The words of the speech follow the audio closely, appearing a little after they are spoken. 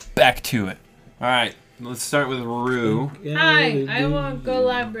back to it. All right, let's start with Rue. Hi, I want to go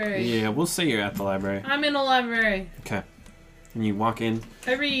library. Yeah, we'll say you're at the library. I'm in a library. Okay. And you walk in,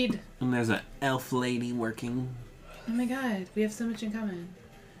 I read. and there's an elf lady working. Oh my god, we have so much in common.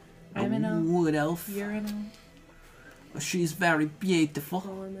 I'm a an elf. wood elf. You're an elf. She's very beautiful.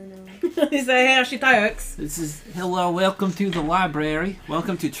 Is that how she talks? This is hello, welcome to the library.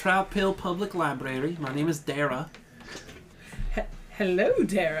 Welcome to Trout Hill Public Library. My name is Dara. Hello,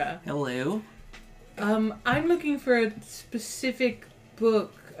 Dara. Hello. I'm looking for a specific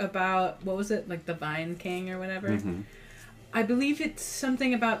book about, what was it, like the Vine King or whatever? Mm-hmm. I believe it's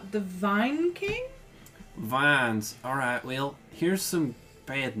something about the Vine King? Vines. Alright, well, here's some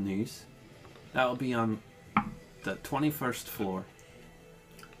bad news. That'll be on the 21st floor.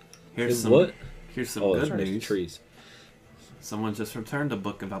 Here's some what? Here's some Oh, good that's right, news. trees. Someone just returned a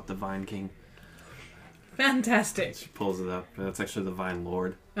book about the Vine King. Fantastic. She pulls it up. That's actually the Vine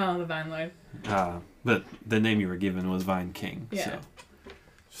Lord. Oh, the Vine Lord. But the name you were given was Vine King. Yeah. So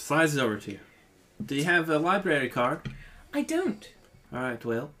she slides it over to you. Do you have a library card? I don't. Alright,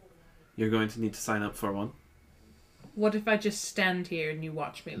 well, you're going to need to sign up for one. What if I just stand here and you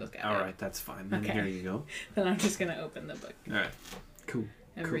watch me look at it? Alright, that's fine. Then Okay. here you go. Then I'm just going to open the book Alright. Cool.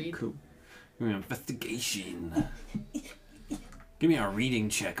 and cool, read. Cool. Give me an investigation. Give me a reading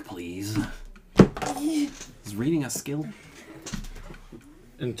check, please. Is reading a skill?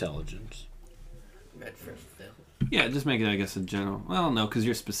 Intelligence. Read first, Phil. Yeah, just make it, I guess, a general. Well, no, because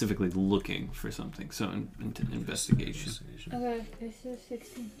you're specifically looking for something. So, investigation. Okay, this is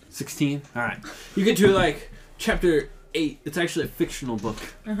 16. 16? Alright. You get to, like, chapter 8. It's actually a fictional book.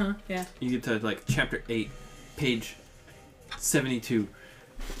 Uh-huh, yeah. You get to, like, chapter 8, page 72,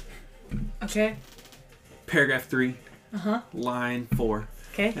 Okay. paragraph 3, Uh-huh. line 4.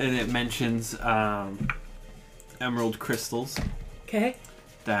 Okay. And it mentions emerald crystals Okay.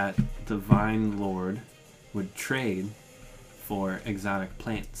 that the Vine Lord would trade for exotic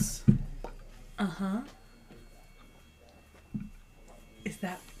plants. Uh-huh. Is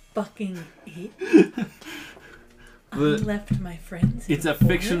that fucking it? I But left my friends in it's the a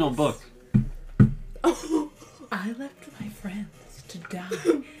fictional forest? book. Oh, I left my friends to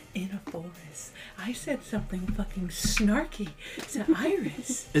die in a forest. I said something fucking snarky to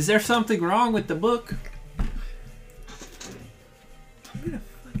Iris. Is there something wrong with the book? I'm gonna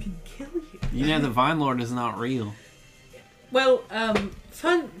fucking kill you. You know the Vine Lord is not real. Well,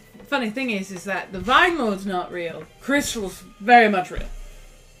 funny thing is that the Vine Lord's not real. Crystal's very much real.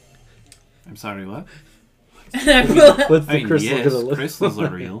 I'm sorry, what? And I pull out, What's I the mean, crystal yes, gonna look crystals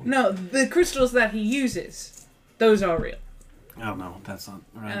like? are real. no, the crystals that he uses, those are real. Oh no, that's not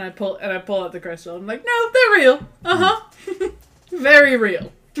And right. I pull out the crystal. I'm like, no, they're real. Uh-huh. Very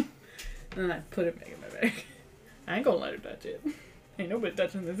real. And then I put it back in my bag. I ain't gonna let her touch it. Ain't nobody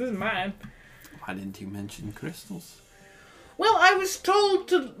touching this. This is mine. Why didn't you mention crystals? Well, I was told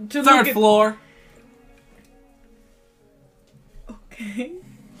to look Third at... floor. Okay.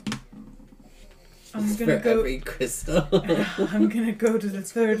 I'm For gonna go. every crystal. I'm gonna go to the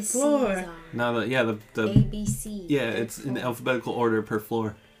third floor. No, the ABC. yeah, it's in alphabetical order per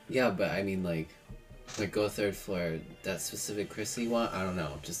floor. Yeah, but I mean, like go third floor. That specific crystal you want? I don't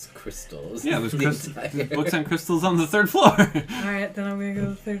know. Just crystals. Yeah, there's The entire- books on crystals on the third floor. All right, then I'm gonna go to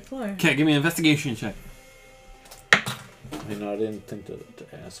the third floor. Okay, give me an investigation check. I know, I didn't think to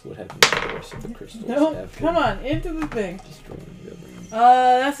ask what happens to the rest of the crystals. No, after come on, into the thing. destroying the other one.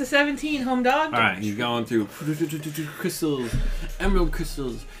 That's a 17, home dog. All right, you're going through crystals, emerald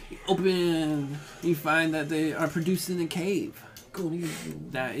crystals. You open, you find that they are produced in a cave.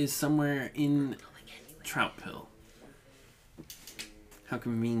 That is somewhere in Trout Hill. How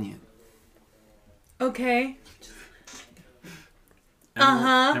convenient. Okay.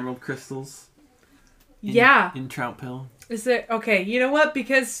 Emerald, Emerald crystals. Yeah. In Trout Hill. Is there... Okay, you know what?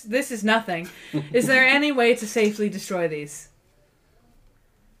 Because this is nothing. Is there any way to safely destroy these?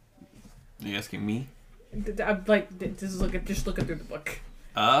 Are you asking me? I'm like, just looking through the book.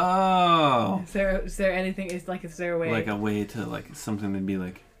 Oh. Is there anything? Is there a way? Like a way to like something to be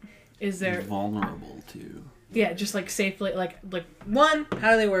like Is there? vulnerable to. Yeah, just like safely, like one,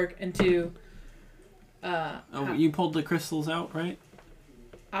 how do they work, and two, Oh, you pulled the crystals out, right?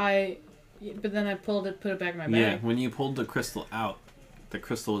 but then I put it back in my bag. Yeah, when you pulled the crystal out, the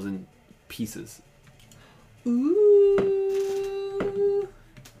crystal was in pieces. Ooh.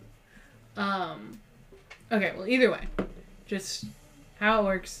 Okay, well, either way, just how it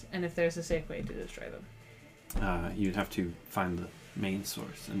works, and if there's a safe way to destroy them. You'd have to find the main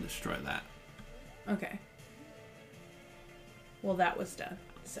source and destroy that. Okay. Well, that was done.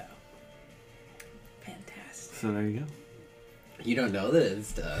 So fantastic. So there you go. You don't know that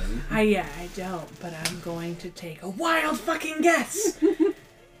it's done. I don't, but I'm going to take a wild fucking guess.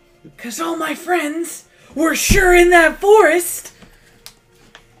 Cause all my friends were sure in that forest.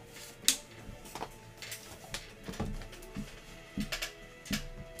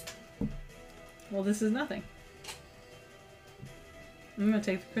 Well, this is nothing. I'm gonna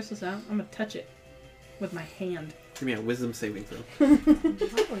take the crystals out. I'm gonna touch it with my hand. Give me a wisdom saving throw. Why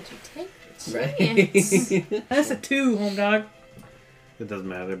would you take the chance? Right? That's a 2, home dog. It doesn't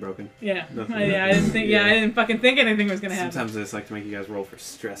matter, they're broken. Yeah. Nothing. I didn't think. Yeah, I didn't fucking think anything was gonna happen. Sometimes I just like to make you guys roll for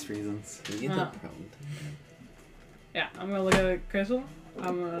stress reasons. You get the problem. Yeah, I'm gonna look at the crystal.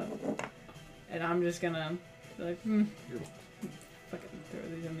 I'm just gonna be like, fucking throw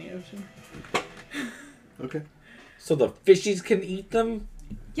these in the ocean. Okay. So the fishies can eat them?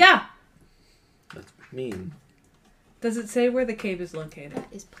 Yeah. That's mean. Does it say where the cave is located? That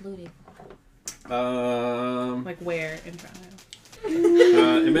is polluting. Like where in Toronto?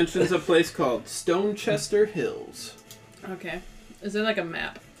 It mentions a place called Stonechester Hills. Okay. Is there like a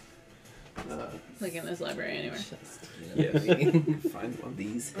map? Uh, Like in this library anywhere? Yes. Yes. Find one.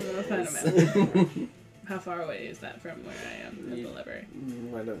 These I'm gonna find a hills. map. How far away is that from where I am at the library?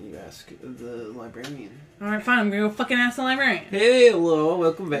 Why don't you ask the librarian? Alright, fine. I'm gonna go fucking ask the librarian. Hey, hello,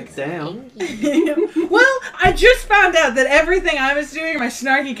 welcome back down. Well, I just found out that everything I was doing, my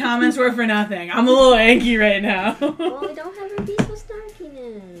snarky comments were for nothing. I'm a little angry right now. Well, we don't have her be so snarky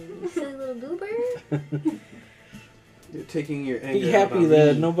now. Silly little goober. You're taking your anger Be out happy on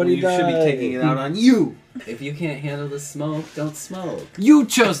that me nobody when you should be died. taking it out on you. If you can't handle the smoke, don't smoke. You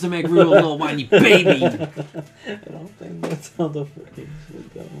chose to make Rue a little whiny baby. I don't think that's how the phrase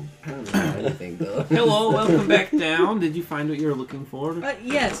would go. I don't know anything though. Hello, welcome back down. Did you find what you were looking for?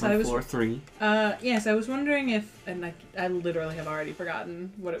 Yes, On I was. floor 3. Yes, I was wondering if, and I literally have already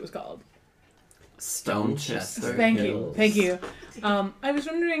forgotten what it was called. Stonechester Thank you, Hills. thank you. I was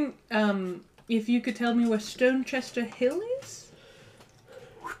wondering if you could tell me where Stonechester Hill is.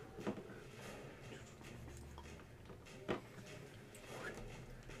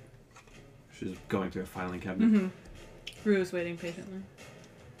 She's going through a filing cabinet. Mm-hmm. Rue is waiting patiently.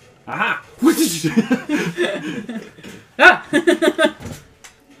 Aha! What did you do? Ah!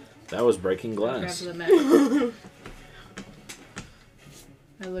 That was breaking Grab glass. the map.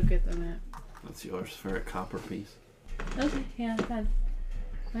 I look at the map. That's yours for a copper piece. Okay, yeah, fine.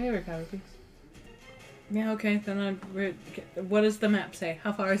 I have a copy piece. Yeah, okay, then what does the map say?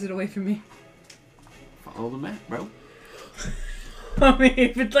 How far is it away from me? Follow the map, bro. I mean,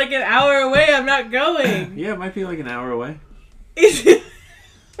 if it's like an hour away, I'm not going. Yeah, it might be like an hour away. Is it?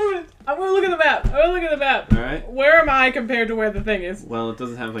 I'm gonna look at the map. I'm gonna look at the map. Alright. Where am I compared to where the thing is? Well, it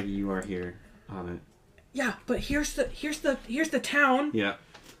doesn't have like you are here on it. Yeah, but here's the town. Yeah.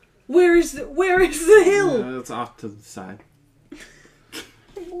 Where is the hill? It's off to the side.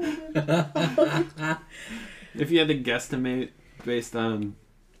 If you had to guesstimate based on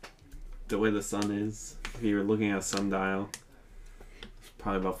the way the sun is, if you were looking at a sundial, it's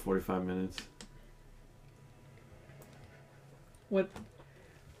probably about 45 minutes.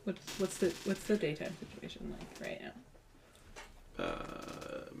 What's the daytime situation like right now?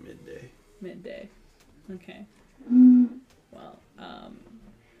 Midday. Midday. Okay. Well,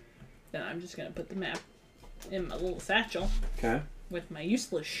 then I'm just gonna put the map in my little satchel Okay. with my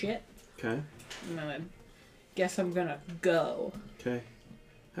useless shit. Okay. I'm gonna go. Okay.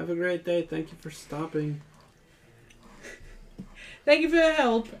 Have a great day. Thank you for stopping. Thank you for the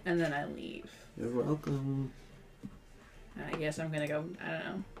help, and then I leave. You're welcome. And I guess I'm gonna go, I don't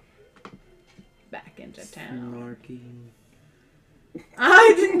know, back into town. Snarky.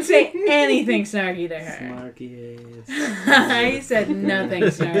 I didn't say anything snarky to her. Snarky ass. I said nothing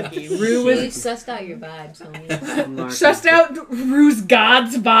snarky. Rue You was sussed out your vibes, homie. Snarky. sussed out Rue's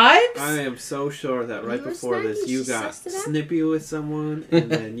God's vibes. I am so sure that right You were before this snarky, you she got sussed it out? snippy with someone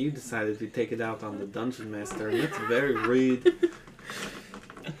and then you decided to take it out on the dungeon master and that's very rude.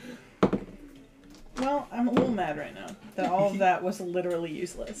 Well, I'm a little mad right now that all of that was literally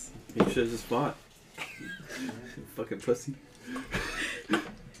useless. You should have just fought. You fucking pussy.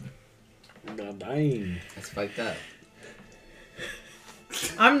 I'm dying. That's fucked up.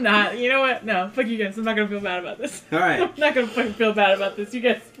 I'm not. You know what? No, fuck you guys. I'm not gonna feel bad about this. Alright. I'm not gonna fucking feel bad about this. You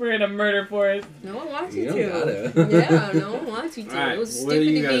guys were in a murder forest. No one wants You you, don't to. gotta. Yeah, no one wants you to. Alright, It was what are stupid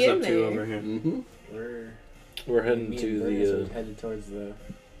you to guys be up in to there. over here? Mm-hmm. We're heading me to and Burns the are headed towards the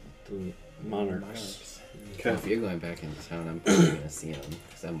monarchs. Okay. If you're going back into town, I'm probably gonna see him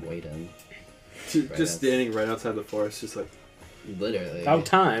because I'm waiting. Just Right, standing right outside the forest, just like Literally. About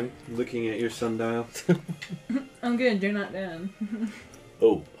time. looking at your sundial. I'm good. You're not done.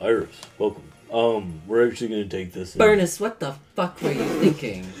 Oh, Iris, welcome. We're actually gonna take this. Burnus, what the fuck were you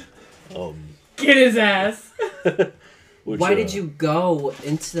thinking? Get his ass. Which, Why did you go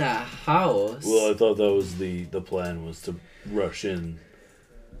into that house? Well, I thought that was the plan was to rush in,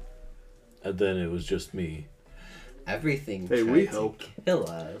 and then it was just me. Everything Hey, tried we to helped. kill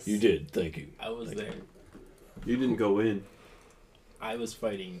us. You did, thank you. I was there. You didn't go in. I was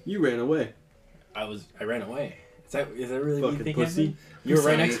fighting. You ran away. I ran away. Is that really what you Fucking think pussy. happened? You were right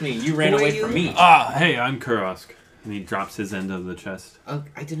Sorry. next to me. You ran Who are away you? from me. Ah, hey, I'm Kurosk. And he drops his end of the chest. Oh,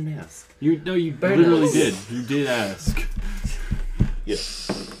 I didn't ask. You Burnus. literally did. You did ask. Yeah,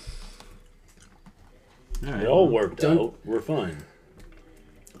 All right. it all worked Don't- out. We're fine.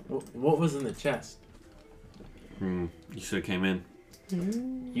 What was in the chest? You should have came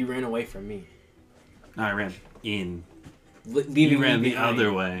in. You ran away from me. No, I ran in. Leaving You me ran the behind.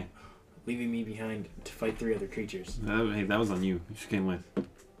 other way. Leaving me behind to fight 3 other creatures. Hey, that was on you. You should came with.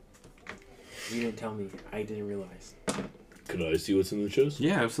 You didn't tell me. I didn't realize. Could I see what's in the chest?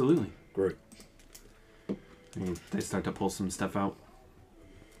 Yeah, absolutely. Great. And they start to pull some stuff out.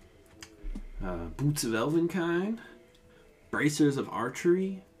 Boots of Elvenkind, bracers of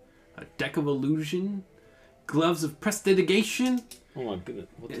archery, a deck of illusion, gloves of prestidigitation, Oh my goodness.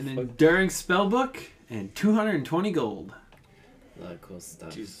 What the an fuck? enduring spellbook, and 220 gold. A lot of cool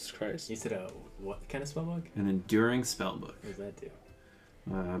stuff. Jesus Christ. You said what kind of spellbook? An enduring spellbook. What does that do?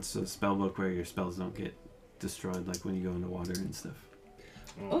 It's a spellbook where your spells don't get destroyed, like when you go into water and stuff.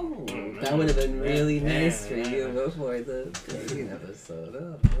 Oh, that would have been really nice for you before the dating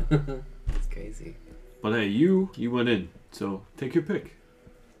episode. Oh. That's crazy. But hey, you went in, so take your pick.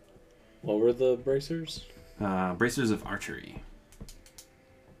 What were the bracers? Bracers of archery.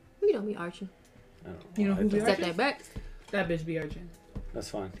 We don't be arching. I don't You know who we Is are? that that back? That bitch be arching. That's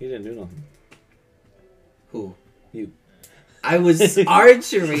fine. He didn't do nothing. Who? You. I was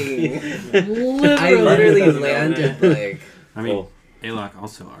archery. I literally landed like. I mean, Well, Alok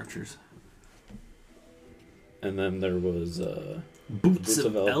also archers. and then there was Boots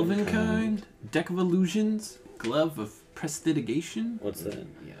of Elvenkind. Elvenkind, deck of illusions, glove of prestidigitation. what's that?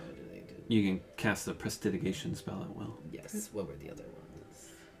 Yeah, what do they do? You can cast a prestidigitation spell at will. Yes. What were the other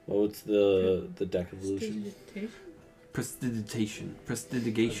ones? Well, what's the deck of illusion? Prestidigitation.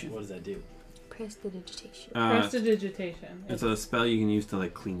 Prestidigation. What does that do? Prestidigitation. Prestidigitation. It's a spell you can use to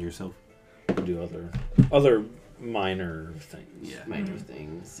like clean yourself. Do other minor things. Yeah. Minor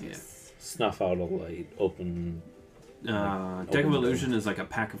things. Yeah. Yes. Snuff out a light. Open. Deck of Open illusion is like a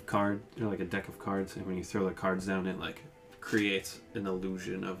pack of cards, or like a deck of cards, and when you throw the cards down, it like creates an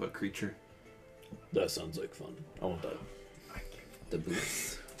illusion of a creature. That sounds like fun. I want that. The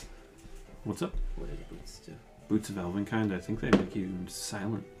boots. What's up? What do the boots do? Boots of Elvenkind. I think they make you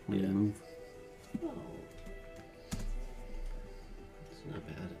silent when you Yeah. move. Oh. It's not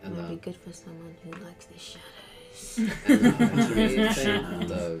bad. That And would be the, good for someone who likes the shadows. and the archery thing,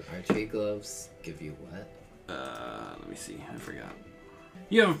 the archery gloves give you what? Let me see. I forgot.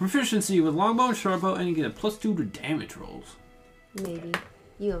 You have proficiency with longbow and shortbow, and you get a +2 to damage rolls. Maybe.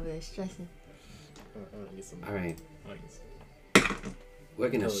 You over there stressing. All right. I get some- We're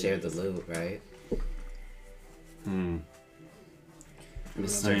gonna Totally share the is. loot, right? I mean, it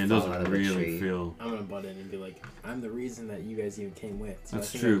doesn't really feel. I'm gonna butt in and be like, I'm the reason that you guys even came with. So I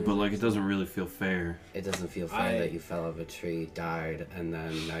That's think true, I'm but the like it reason. doesn't really feel fair. It doesn't feel fair that you fell off a tree, died, and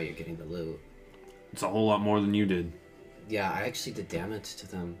then now you're getting the loot. It's a whole lot more than you did. Yeah, I actually did damage to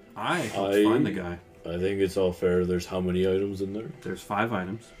them. I helped I- find the guy. I think it's all fair. There's how many items in there? There's 5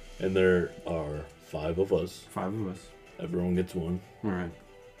 items. And there are 5 of us. 5 of us. Everyone gets one. All right.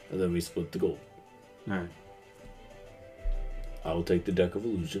 And then we split the gold. All right. I will take the deck of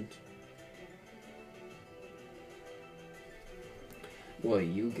illusions. Well,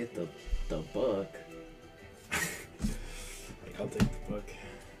 you get the book. I'll take the book.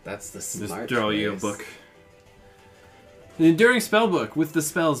 That's the Just smart throw you a choice. book. An enduring spellbook with the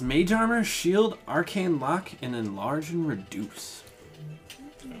spells Mage Armor, Shield, Arcane Lock, and Enlarge and Reduce.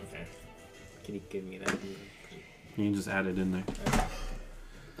 Okay. Can you give me that? You can just add it in there.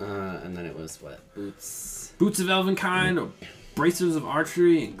 And then it was what? Boots. Boots of Elvenkind, or bracers of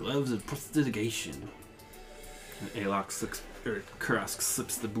archery, and gloves of prestidigitation. And Alok slips, or Kurosk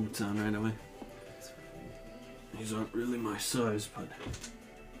slips the boots on right away. These aren't really my size, but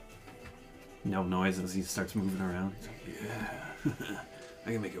no noise as he starts moving around. He's like, yeah,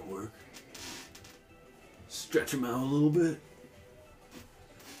 I can make it work. Stretch him out a little bit.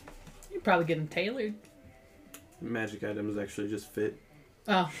 You're probably getting tailored. Magic items actually just fit.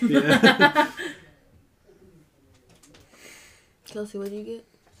 Oh. Yeah. Kelsey, what did you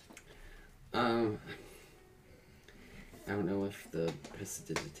get? I don't know if the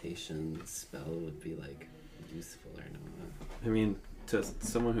prestidigitation spell would be like useful or not. I mean, to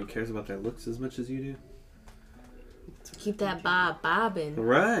someone who cares about their looks as much as you do. Keep that bobbing.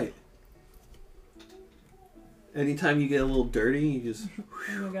 Right. Anytime you get a little dirty, you just...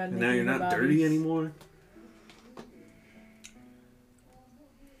 Oh my God, and now Nikki, you're her not bobbies. dirty anymore.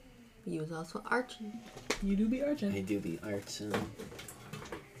 You was also arching. You do be I arching. do be arching.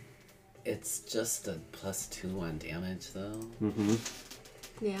 It's just a +2 on damage though. Mm-hmm.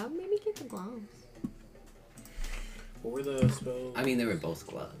 Yeah, maybe get the gloves. What were the spells? I mean, they were both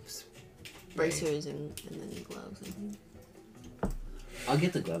gloves. Bracers and then gloves. I think. I'll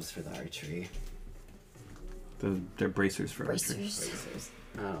get the gloves for the archery. They're bracers for archery. Bracers. Bracers.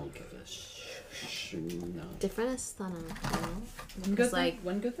 I don't give a no. Different aesthetic, you know? One goes like,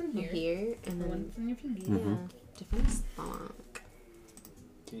 one goes in here. Here and One then goes in your finger. Mm. yeah, different aesthetic.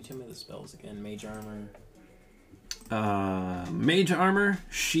 Can you tell me the spells again? Mage armor. Mage armor,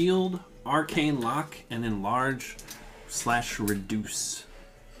 shield, arcane lock, and enlarge / reduce.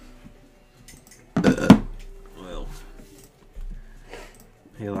 Well,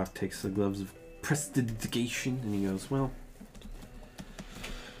 Haylock takes the gloves of prestidigitation and he goes, well,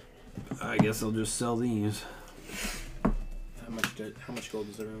 I guess I'll just sell these. How much gold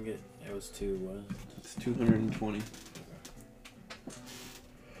does everyone get? It was 2. It's 220.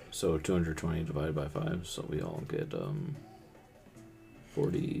 So 220 divided by 5, so we all get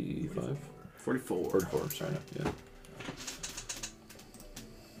 45? 44. 44, sorry. Yeah.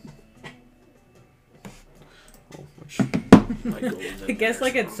 Oh, which my gold is in I guess there,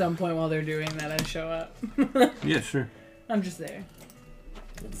 like at so- some point while they're doing that, I show up. Yeah, sure. I'm just there.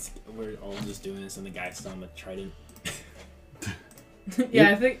 We're all just doing this, and the guy's still on the trident.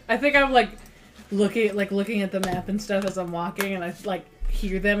 Yeah, I think I'm like looking at the map and stuff as I'm walking, and I like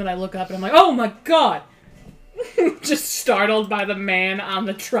hear them, and I look up, and I'm like, oh my god! Just startled by the man on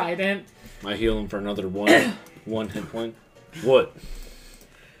the trident. I heal him for another one hit point. What?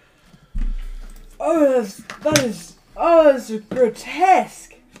 Oh, that's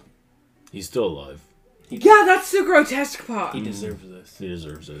grotesque. He's still alive. Yeah, that's the grotesque part. He deserves this. He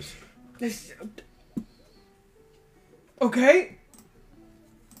deserves this. This- Okay.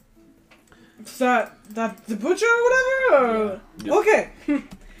 Is that the butcher or whatever? Or... Yeah. Okay.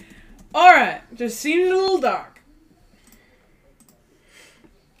 Alright. Just seems a little dark.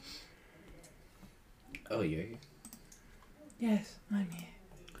 Oh, you're here? Yes, I'm here.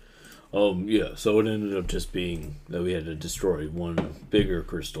 Yeah, so it ended up just being that we had to destroy one bigger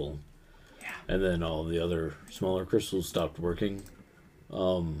crystal. Yeah. And then all the other smaller crystals stopped working.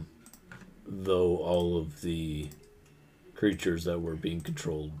 Though all of the creatures that were being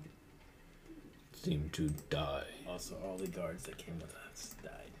controlled seemed to die. Also, all the guards that came with us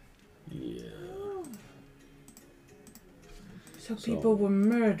died. Yeah. So people were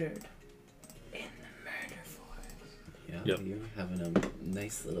murdered in the murder forest. Yeah, Yep. you're having a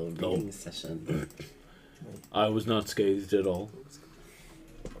nice little reading session. I was not scathed at all.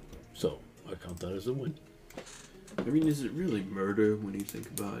 So, I count that as a win. I mean, is it really murder when you think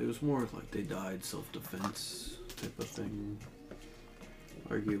about it? It was more like they died self-defense type of thing.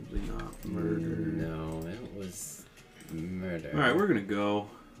 Arguably not murder. No, it was murder. Alright, we're gonna go.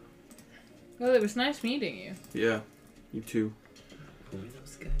 Well, it was nice meeting you. Yeah, you too. Who are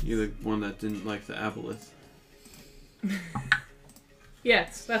those guys? You're the one that didn't like the aboleth.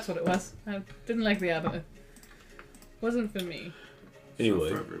 Yes, that's what it was. I didn't like the abbot. Wasn't for me. Anyway,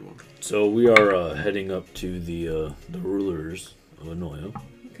 Not for everyone. so we are heading up to the rulers of Anoia.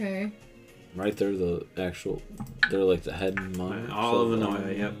 Okay. Right there, they're like the head monarchs. All of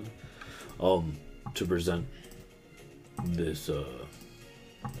Anoia, yep. To present this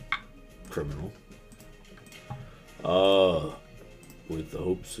criminal. With the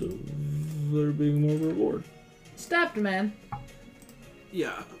hopes of there being more reward. Stabbed a man.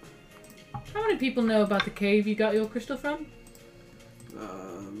 Yeah. How many people know about the cave you got your crystal from?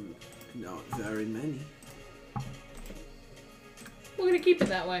 Not very many. We're gonna keep it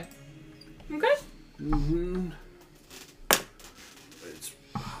that way. Okay? Mm-hmm.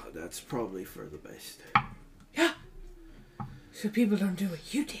 That's probably for the best. Yeah. So people don't do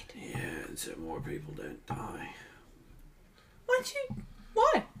what you did. Yeah, and so more people don't die. Why'd you...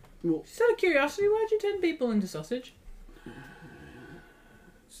 Why? Well, Just out of curiosity, why'd you turn people into sausage?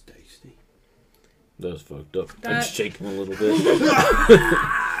 it's tasty. That was fucked up. I That- just shake him a little bit.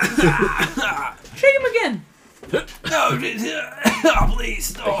 Shake him again! No,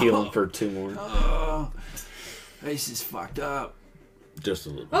 please I stop. heal him for 2 more. Oh, this is fucked up. Just a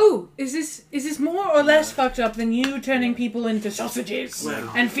little. Oh, is this more or less fucked up than you turning people into sausages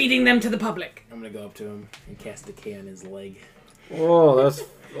and feeding them to the public? I'm gonna go up to him and cast decay on his leg. Oh, that's.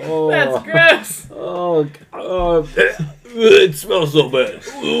 Oh. That's gross. Oh, it smells so bad.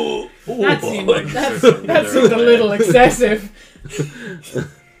 That seems a little excessive.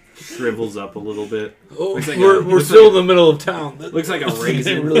 Shrivels up a little bit. Oh, Looks like we're still in the middle of town. Looks like a This is getting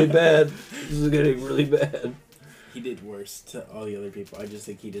raisin. really bad. This is getting really bad. He did worse to all the other people. I just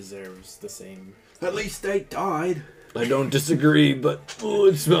think he deserves the same. At least they died. I don't disagree, but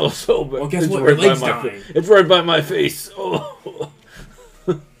it smells so bad. Well, guess It's what? right Your by leg's my dying. It's right by my face. Oh.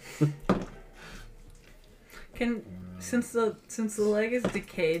 Since the leg is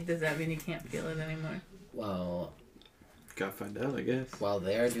decayed, does that mean you can't feel it anymore? Well, Gotta find out, I guess. while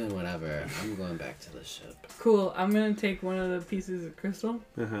they're doing whatever, I'm going back to the ship. Cool. I'm gonna take one of the pieces of crystal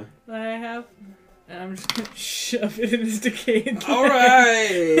Uh-huh. that I have, and I'm just gonna shove it in his decayed. All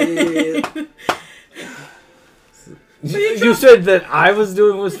right. You said that I was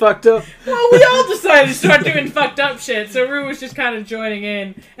doing was fucked up? Well, we all decided to start doing fucked up shit, so Rue was just kind of joining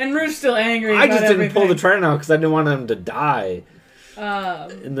in, and Rue's still angry. I about just didn't pull the everything. trident out because I didn't want him to die.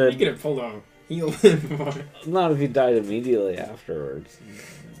 And You could then, have pulled on. He'll live more. not if he died immediately afterwards.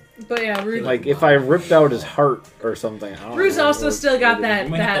 But yeah, Rue. Like if I ripped out his heart or something. I don't Rue's know. also still got You that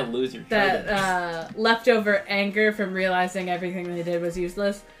might have to lose your trident. leftover anger from realizing everything they did was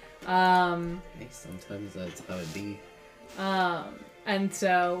useless. Hey, sometimes that's how it be. And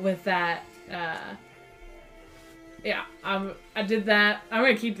so with that, yeah, I did that. I'm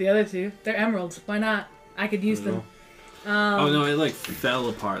gonna keep the other two. They're emeralds. Why not? I could use them. Oh no, it like fell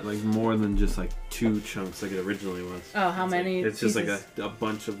apart, like more than just like two chunks like it originally was. Oh, how many? It's just like pieces? a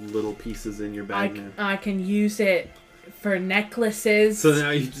bunch of little pieces in your bag now. I can use it for necklaces. So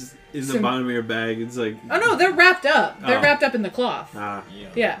now you just in the Some- bottom of your bag. It's like Oh no, they're wrapped up. They're Oh. wrapped up in the cloth. ah,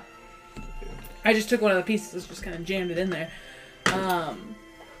 Yeah. I just took one of the pieces, just kind of jammed it in there.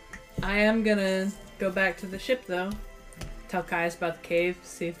 I am gonna go back to the ship though. Tell Caius about the cave.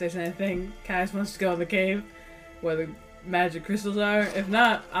 See if there's anything Caius wants to go in the cave, where the magic crystals are. If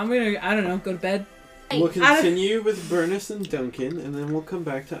not, I'm gonna, I don't know, go to bed. we'll I don't- continue with Burnus and Duncan, and then we'll come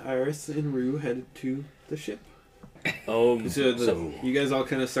back to Iris and Rue headed to the ship. So you guys all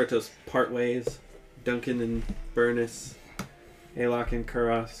kind of start to part ways. Duncan and Burnus, Alok and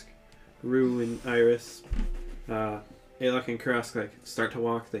Karask, Rue and Iris. Alok and Karask like start to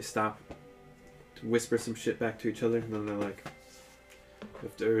walk. They stop to whisper some shit back to each other, and then they're like,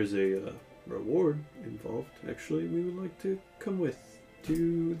 "If there is a reward involved, actually, we would like to come with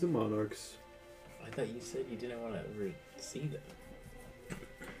to the Monarchs." I thought you said you didn't want to ever see them.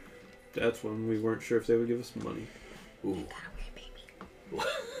 That's when we weren't sure if they would give us money. Ooh.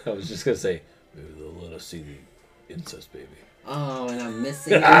 I was just gonna say, maybe they'll let us see the incest baby. Oh, and I'm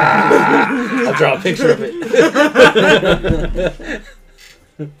missing it. I'll draw a picture of it.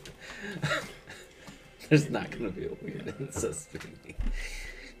 There's not gonna be a weird incest baby.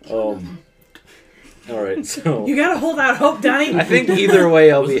 Alright, so You gotta hold out hope, Donnie. I think either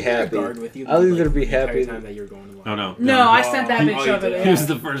way I'll be Wasn't there a happy. guard with you, I'll either like, be the entire happy. time that you were going to line? Oh no! No, I sent that Oh, bitch you over did. there. He was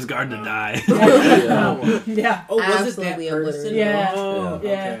the first guard to die. Yeah. Yeah. Oh, was it that Absolutely person? obliterated. Yeah. Oh,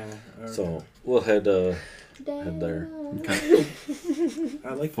 Yeah. okay. Okay. So we'll head there. Okay.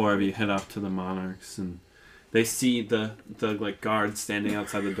 I like Four of you head off to the Monarchs, and they see the like guards standing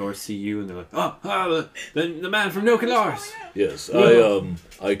outside the door. See you, and they're like, "Oh, the man from Nokalars." Yes,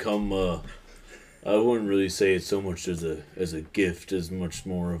 I come. I wouldn't really say it so much as a gift, as much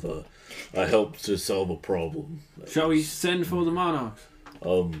more of I help to solve a problem. Shall we send for the Monarchs?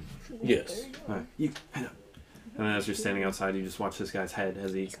 Yes. Alright, you head up. And then as you're standing outside, you just watch this guy's head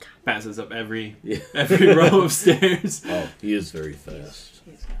as he passes up every row of stairs. Oh, he is very fast.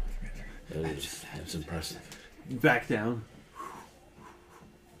 That's impressive. Back down.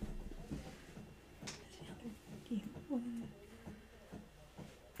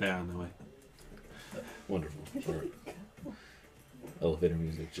 They're on the way. Wonderful. All right. Elevator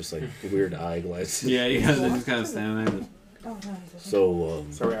music, just like weird eye glasses. Yeah, you guys are just kind of standing there. So,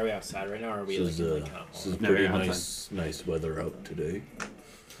 So are we outside right now, or are we this is, like this is No, pretty you're nice weather out today.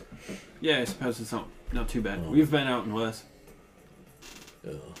 Yeah, I suppose it's not too bad. Oh. We've been out in West.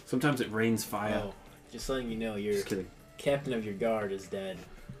 Yeah. Sometimes it rains fire. Oh, just letting you know, your Just kidding. captain of your guard is dead.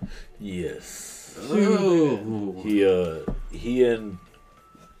 Yes. Oh. He and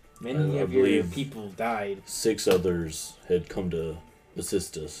Many I of your believe- people died. 6 others had come to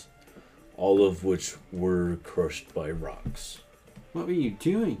assist us, all of which were crushed by rocks. What were you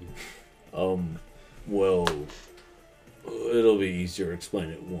doing? Well, it'll be easier to explain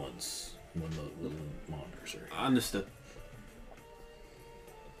it once when the monitors are here. Understood.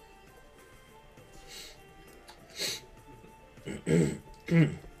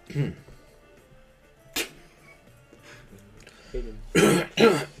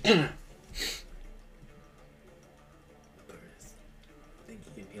 Think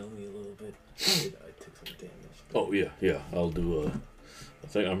you can heal me a little bit? I took some damage. Oh yeah. I'll do. I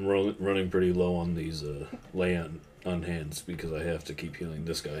think I'm running pretty low on these lay on hands because I have to keep healing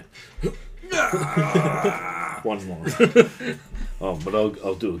this guy. One more. But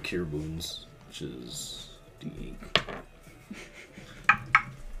I'll do a cure wounds, which is D8.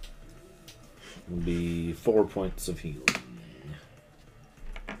 It'll be 4 points of healing.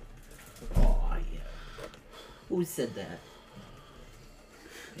 Oh yeah. Who said that?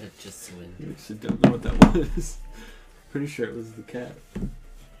 Just Swin. I actually don't know what that was. Pretty sure it was the cat.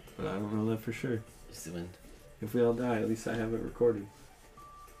 But I don't know that for sure. Swin. If we all die, at least I have it recorded.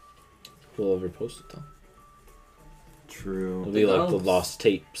 Who'll ever post it though? True. It'll be like the Dogs. lost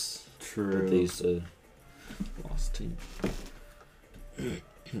tapes. True. These lost tapes.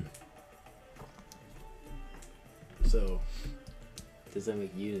 So, does that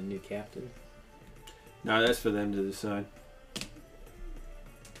make you the new captain? No, that's for them to decide.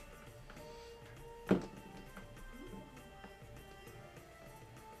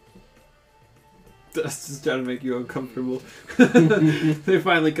 That's just trying to make you uncomfortable. They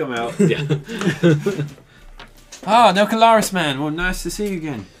finally come out. Yeah. Ah, no Calaris man. Well, nice to see you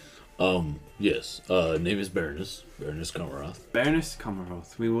again. Yes. Name is Baroness. Baroness Komaroth. Baroness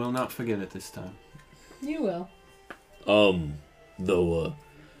Komaroth. We will not forget it this time. You will. Though,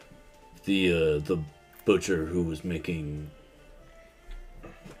 the butcher who was making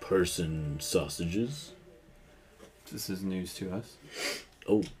person sausages. This is news to us.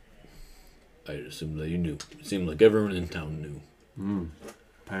 Oh. I assume that you knew. It seemed like everyone in town knew.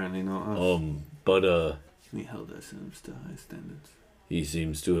 Apparently not us. But We held ourselves to high standards. he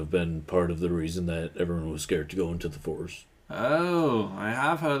seems to have been part of the reason that everyone was scared to go into the forest. Oh, I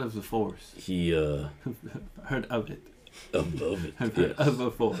have heard of the forest. He, Heard of it. of it. I've heard Yes. of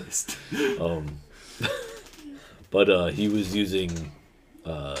a forest. But he was using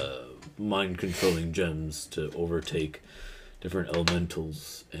mind controlling gems to overtake different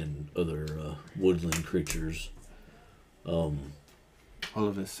elementals and other woodland creatures. All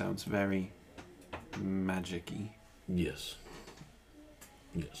of this sounds very magic-y. Yes.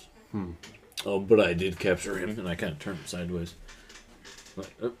 But I did capture him, and I kind of turned him sideways.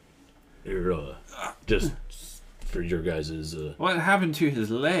 Like, here, just for your guys' What happened to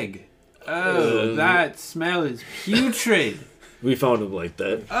his leg? Oh, that smell is putrid. we found him like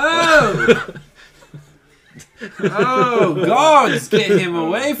that. Oh! Oh, gods, get him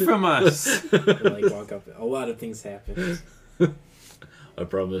away from us. Like walk up. A lot of things happen. I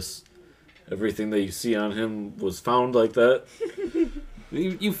promise. Everything that you see on him was found like that.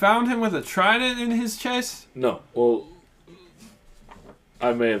 You found him with a trident in his chest? No, well,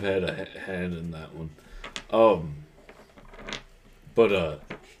 I may have had a hand in that one. But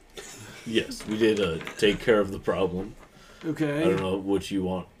yes, we did take care of the problem. Okay. I don't know what you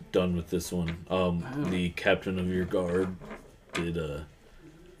want done with this one. The captain of your guard did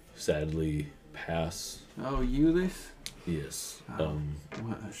sadly pass. Oh, Eulis? Yes. Oh,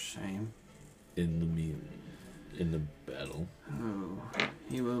 what a shame. In the battle. Oh,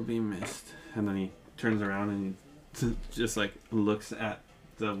 he will be missed. And then he turns around and he just like looks at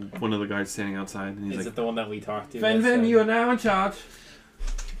the one of the guards standing outside, and he's Is like, it the one that we talked to? "Fen that Fen, said- you are now in charge."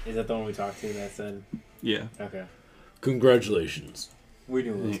 Is that the one we talked to that said? Yeah. Okay. Congratulations. We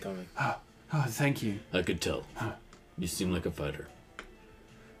knew what was coming. Oh, thank you. I could tell. You seem like a fighter.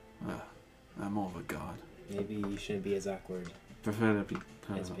 I'm more of a god. Maybe you shouldn't be as awkward Prefer to be.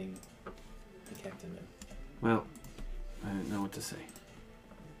 as being the captain now. Well, I don't know what to say.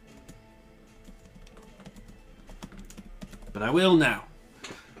 But I will now.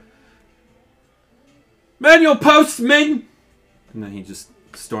 Manual posts, men! And then he just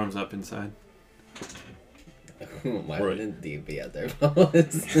storms up inside. Why Right. wouldn't you be at their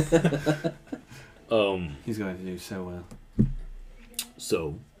post? He's going to do so well.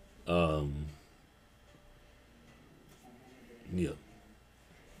 So, yeah.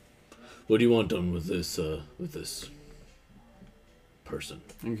 What do you want done with this person?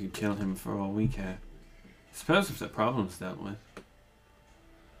 You could kill him for all we care. Suppose if the problem's dealt with.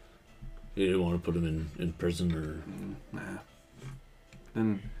 You didn't want to put him in prison or... Nah.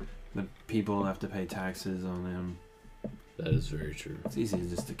 Then the people will have to pay taxes on him. That is very true. It's easier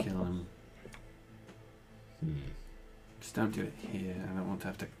just to kill him. Hmm. Just don't do it here. I don't want to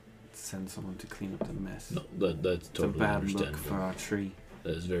have to send someone to clean up the mess. No, that's It's a totally bad look understandable. for our tree.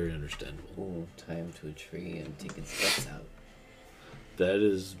 That is very understandable. Oh, tie him to a tree and take his guts out. That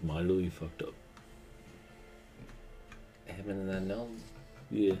is mightily fucked up. happened to that gnome?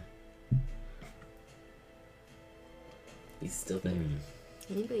 Yeah. He's still there.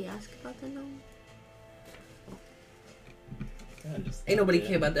 Anybody ask about the gnome? Ain't nobody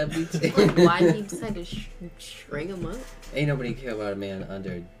care about that bitch. Like, why did he decide to string him up? Ain't nobody care about a man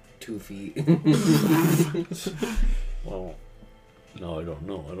under 2 feet. Well, no, I don't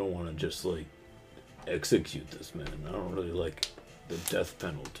know. I don't want to just, like, execute this man. I don't really like the death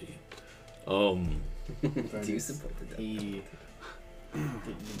penalty. Do you support the death? He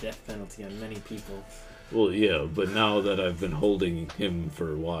did the death penalty on many people. Well, yeah, but now that I've been holding him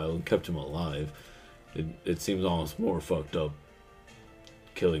for a while and kept him alive, it seems almost more fucked up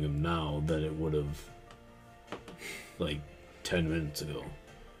killing him now than it would have, like, 10 minutes ago.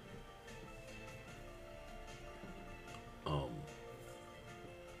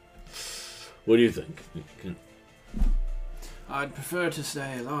 What do you think? I'd prefer to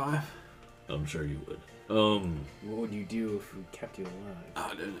stay alive. I'm sure you would. What would you do if we kept you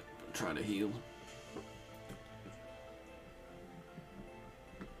alive? I'd try to heal.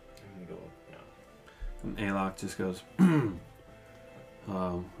 I'm gonna go. No. And Alok just goes,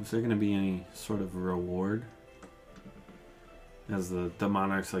 is there going to be any sort of reward? As the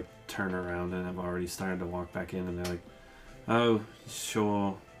monarchs like turn around and have already started to walk back in, and they're like, oh,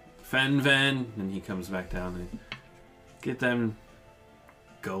 sure. Fen. And he comes back down and get them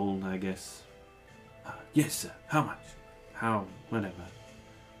gold, I guess. Yes, sir. How much? How? Whatever.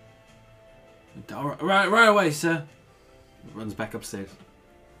 Right away, sir. Runs back upstairs.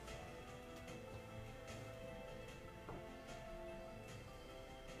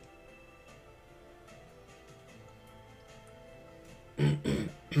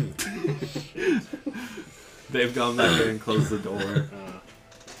 They've gone back there and closed the door.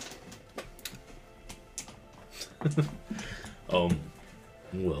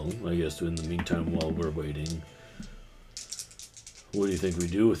 Well, I guess in the meantime, while we're waiting, what do you think we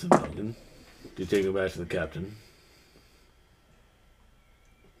do with him, Duncan? Do you take him back to the captain?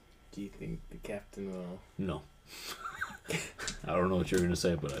 Do you think the captain will? No. I don't know what you're going to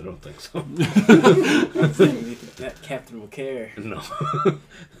say, but I don't think so. Do you think that captain will care? No.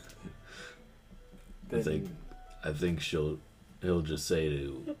 I think he'll just say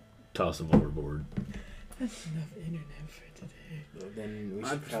to toss him overboard. That's enough internet for today. Well, then we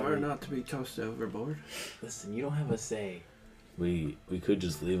should I'd prefer probably... not to be tossed overboard. Listen, you don't have a say, We could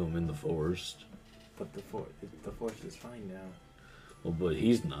just leave him in the forest. but the force is fine now. Well, but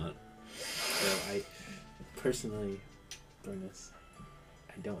he's not. So I personally, Burnus,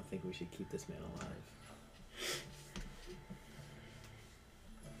 I don't think we should keep this man alive.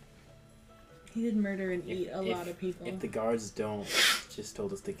 He did murder and eat a lot of people. If the guards don't just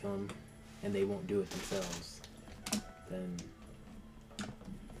told us to kill him, and they won't do it themselves, then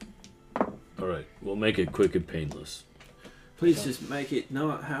All right, we'll make it quick and painless. Please just make it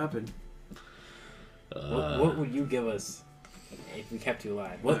not happen. what would you give us if we kept you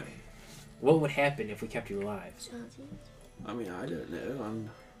alive? What would happen if we kept you alive? I mean, I don't know. I'm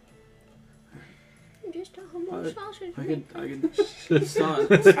Just a humble sausage. I could start.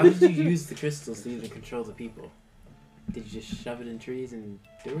 How did you use the crystals to even control the people? Did you just shove it in trees and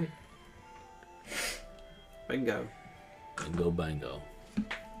do it? Bingo. Bingo, bango.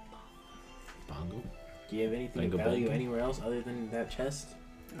 Bongo? Do you have anything Bango, of value bango. anywhere else other than that chest?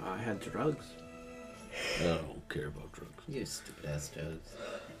 I had drugs. I don't care about drugs. You stupid ass jokes.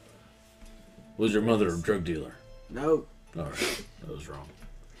 Was your mother a drug dealer? No. Alright, that was wrong.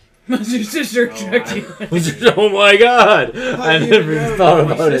 Was your sister Oh, attractive? Oh my god! I never even thought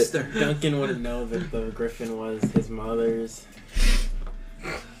about it. Duncan wouldn't know that the griffin was his mother's.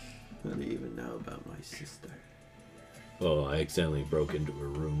 What do you even know about my sister? Oh, I accidentally broke into her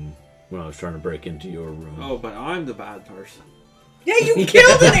room when I was trying to break into your room. Oh, but I'm the bad person. Yeah, you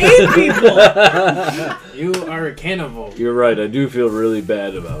killed and ate people! You are a cannibal. You're right, I do feel really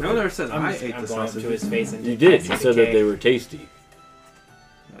bad about No, it. never said I ate I'm the going up to his sausage. face and You did, you I said that they were tasty.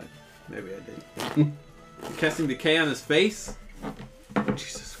 Maybe I did. Casting decay on his face?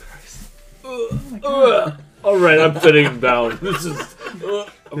 Jesus Christ. Alright, I'm fitting him down. This is.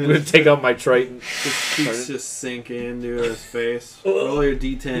 I'm gonna take out my Triton. His cheeks just sink into his face. Roll your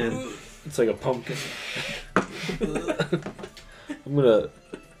D10. It's like a pumpkin. I'm gonna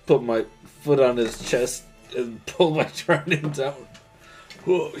put my foot on his chest and pull my Triton down.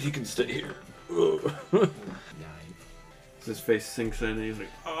 Whoa, he can stay here. His face sinks in and he's like,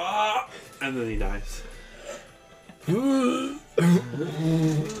 ah! And then he dies.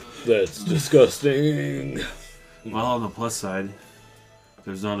 That's disgusting. Well, on the plus side,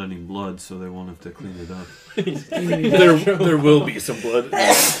 there's not any blood, so they won't have to clean it up. There will be some blood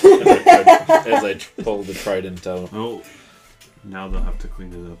as I pull the trident out. Oh, Now they'll have to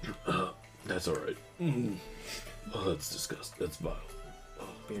clean it up. That's all right. Oh, that's disgusting. That's vile.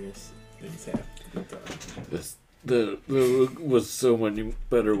 Fairness things have to be done. There was so many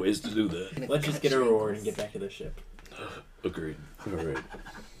better ways to do that. Let's just get a reward and get back to the ship. Agreed. All right.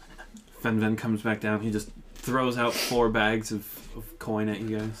 Fen comes back down. He just throws out 4 bags of coin at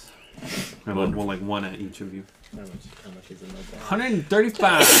you guys. Or like one at each of you. How much is in my bag?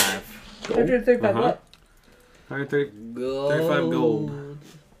 135. 135 Uh-huh. what? 130. Gold. 35 gold.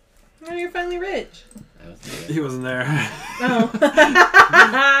 Oh, you're finally rich. I was there. He wasn't there.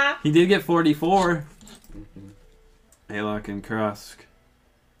 Oh. He did get 44. Alok and Kurask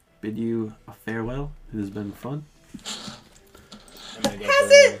bid you a farewell. It has been fun. I'm gonna go Has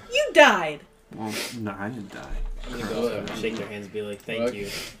for- it? You died. Well, no, I didn't die. I'm gonna go and shake their hands and be like, thank you.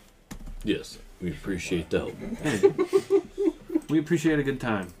 Yes, we appreciate the help. Hey, we appreciate a good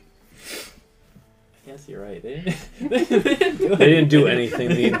time. Yes, you're right. They They didn't do anything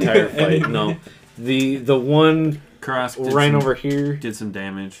the entire fight. No, the one Kurask right over here. did some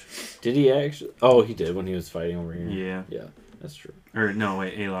damage. Did he actually? Oh, he did when he was fighting over here. Yeah. Yeah, that's true. Or no,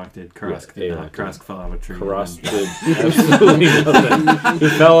 wait, Alok did. Kurask did not. Alok did. Kurask fell out of a tree. Karas and then- did absolutely nothing. He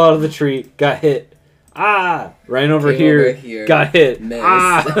fell out of the tree, got hit. Ah! Right over Came here, over here, got hit. missed.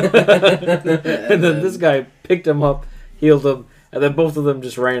 Ah! And then this guy picked him up, healed him, and then both of them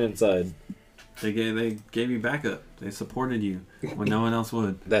just ran inside. They gave you backup. They supported you when no one else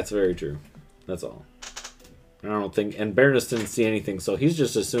would. That's very true. That's all. I don't think, and Baroness didn't see anything, so he's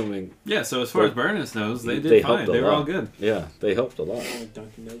just assuming. Yeah, so as far as Burnus knows, they did They fine. helped a They were lot. all good. Yeah, they helped a lot. Only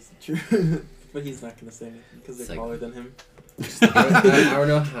Duncan knows the truth. But he's not gonna say anything because they're It's like- taller than him. I don't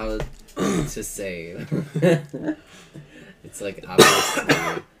know how to say. It's like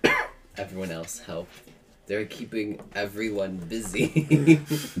obviously everyone else helped. They're keeping everyone busy.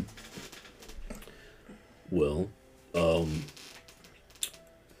 Well, well,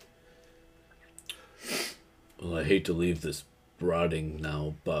 I hate to leave this rotting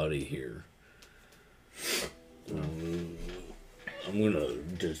now body here. I'm gonna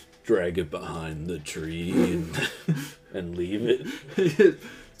just drag it behind the tree and leave it.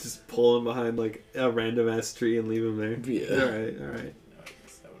 Just pull him behind like a random ass tree and leave him there. Yeah. All right.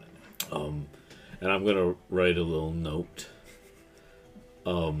 And I'm gonna write a little note.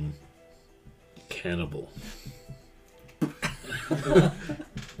 Cannibal. And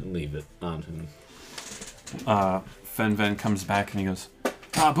leave it on him. Fen comes back and he goes,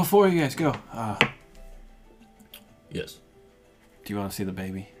 before you guys go, Yes. do you want to see the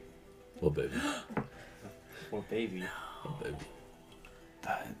baby? What baby? What baby? What baby?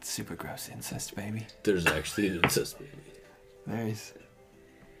 The super gross incest baby. There's actually an incest baby. There is.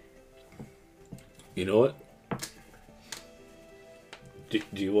 You know what? Do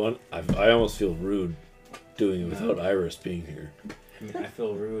you want? I almost feel rude doing it without Iris being here. I mean, I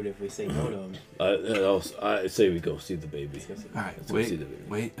feel rude if we say no to him. I say we go see the baby. All right, Let's go see the baby.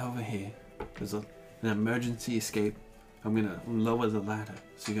 wait over here. There's an emergency escape. I'm gonna lower the ladder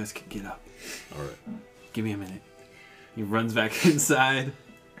so you guys can get up. All right. Give me a minute. He runs back inside,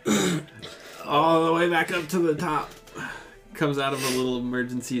 all the way back up to the top. Comes out of a little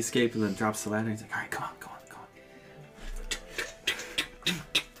emergency escape and then drops the ladder. He's like, all right, come on.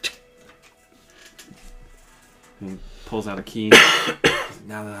 And he pulls out a key. He's like,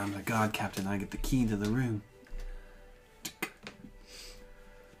 now that I'm the god captain, I get the key to the room.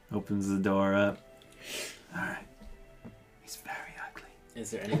 Opens the door up. All right. He's very ugly.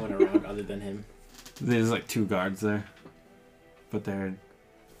 Is there anyone around other than him? There's like 2 guards there, but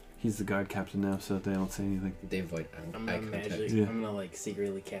he's the guard captain now, so they don't say anything. They avoid I'm eye gonna contact. Yeah. I'm gonna like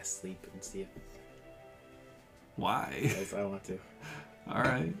secretly cast sleep and see if Why? because I want to. All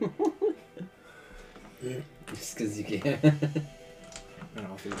right. Just because you can. On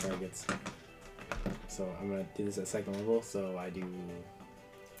all 3 targets. So I'm gonna do this at 2nd level. So I do.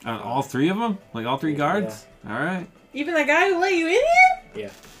 All 3 of them? Like all 3 guards? All right. Even the guy who let you in here? Yeah.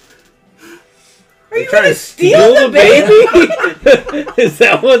 Are you trying gonna to steal the baby? Is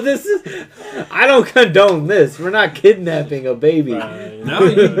that what this is? I don't condone this. We're not kidnapping a baby. No,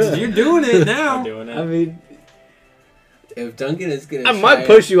 you're doing it I'm now. doing it. I mean, If Duncan is gonna, I might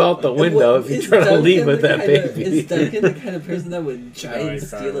push you out the window if you Is try to Duncan leave with the that kind of- baby. Is Duncan the kind of person that would try No, and he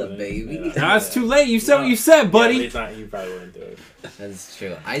steal probably a wouldn't. baby? Yeah. Nah, it's too late. You said what you said, buddy. Yeah, he's not, you probably wouldn't do it. That's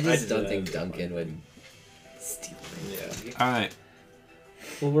true. I I'd just do don't that. think Duncan would steal a baby. All right.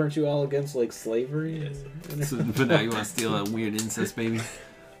 Well, weren't you all against like slavery? Yes. So, but now you want to steal a weird incest baby?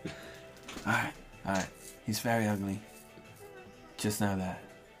 All right. He's very ugly. Just know that.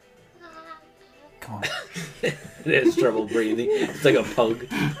 Come on. It has trouble breathing. It's like a pug.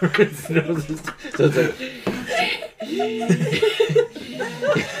 So it's like,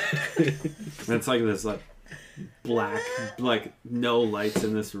 It's like this like black, like no lights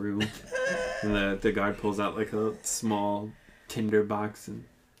in this room. And the guard pulls out like a small tinder box and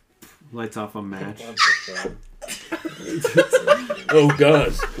lights off a match. Oh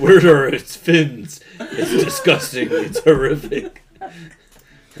God, where are its fins? It's disgusting. It's horrific.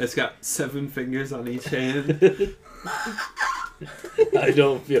 It's got 7 fingers on each hand. I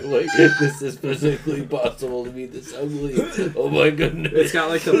don't feel like this is physically possible to be this ugly. Oh my goodness. It's got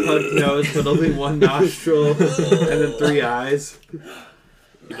like a pug nose, but only 1 nostril, and then 3 eyes.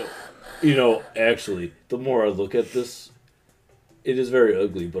 You know, actually, the more I look at this, it is very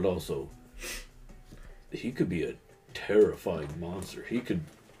ugly, but also, he could be a terrifying monster. He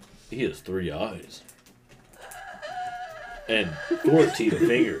has 3 eyes. And 14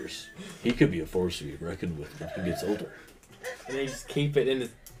 fingers. He could be a force to be reckoned with when he gets older. And they just keep it in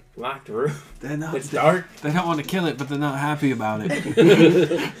this locked room. They're not, It's dark. They don't want to kill it, but they're not happy about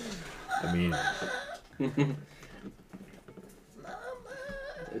it. I mean,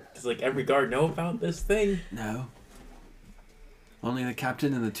 Does like every guard know about this thing? No. Only the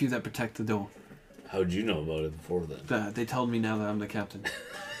captain and the 2 that protect the door. how'd you know about it before then? They told me now that I'm the captain.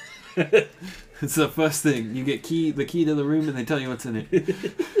 It's the first thing. You get the key to the room, and they tell you what's in it.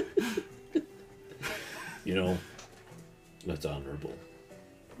 You know, that's honorable.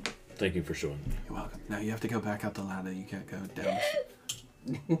 Thank you for showing me. You're welcome. Now you have to go back up the ladder. You can't go down.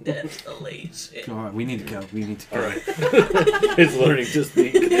 Desolation. All right, we need to go. We need to go. All right. It's learning to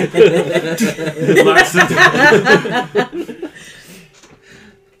speak.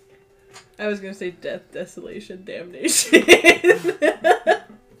 I was gonna say death, desolation, damnation.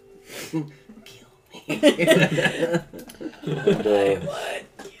 And,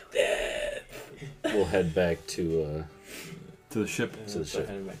 we'll head back to To the ship. To the ship.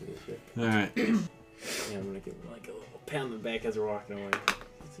 Heading back to the ship. All right. Yeah, I'm gonna give him like a little pound in the back as we're walking away.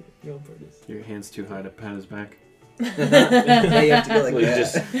 Go for this. Your hand's too high to pat his back. Yeah, you have to go like well, you that.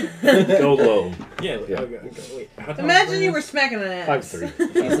 just go low. Yeah. Yeah. Okay, wait. How tall Imagine is you this? were smacking an ass.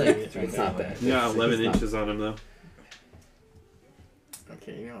 5'3". He's like, it's not bad. Yeah, It's 11 not- inches on him though.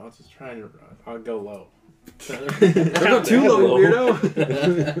 Okay, I'll just try and I'll go low. Don't go too low,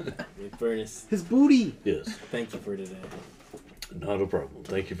 weirdo. Furnace, His booty. Yes, thank you for today. not a problem.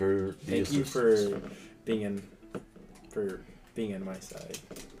 Thank you for the Thank you assistance. for being on my side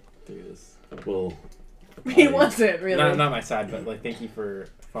through this. Well, He wasn't really. Not my side, but like thank you for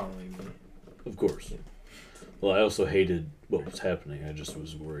following me. of course. Well, I also hated what was happening. I just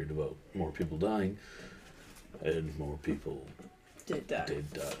was worried about more people dying, and more people Did die.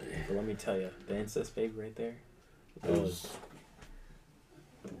 did die. But let me tell you, the incest babe right there. It was.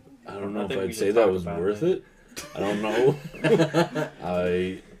 I don't know I if think we I'd should say that talk was about worth that. it. I don't know.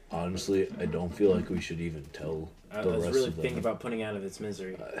 I honestly, I don't feel like we should even tell I the was rest really of them. thinking about putting out of its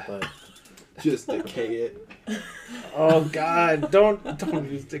misery, but Just decay it. Oh God! Don't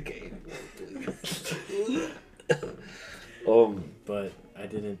use decay. but I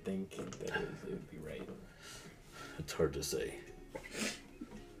didn't think that it would be right. It's hard to say.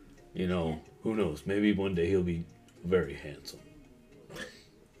 You know, who knows? Maybe one day he'll be very handsome.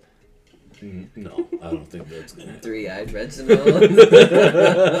 No, I don't think that's gonna happen. 3-eyed Reginald.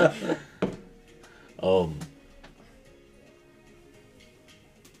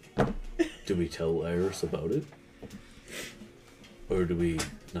 Do we tell Iris about it? Or do we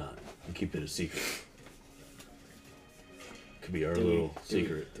not? And keep it a secret? Could be our little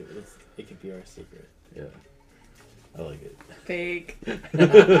secret. It could be our secret. Yeah. I like it. Fake.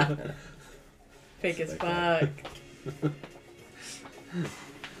 Fake as fuck.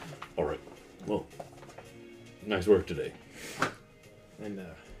 Alright. Well, nice work today. And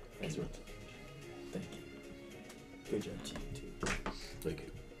thanks for thank you. Good job to you too. Thank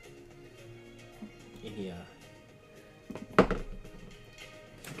you. Any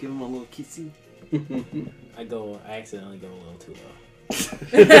Give him a little kissy. I accidentally go a little too low.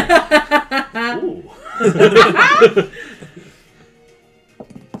 Ooh.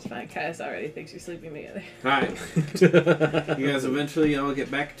 It's fine. Kaius already thinks you're sleeping together. Alright. You guys eventually all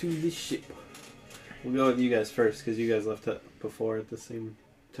get back to the ship. We'll go with you guys first, because you guys left it before at the same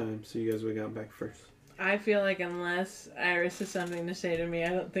time, so you guys would have got back first. I feel like unless Iris has something to say to me, I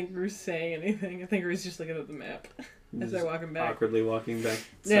don't think Ruth's saying anything. I think Ruth's just looking at the map as they're walking back. Awkwardly walking back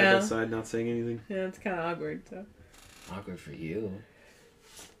side Yeah. by side, not saying anything. Yeah, it's kind of awkward. So. Awkward for you.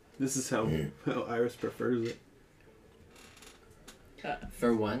 This is how Iris prefers it.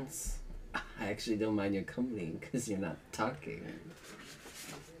 For once, I actually don't mind your company because you're not talking.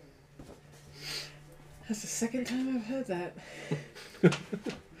 That's the second time I've heard that.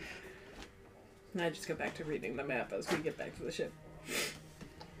 And I just go back to reading the map as we get back to the ship.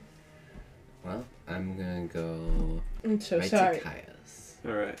 Well, I'm gonna go I'm so right sorry. to Caius.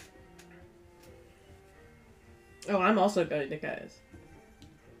 All right. Oh, I'm also going to Caius.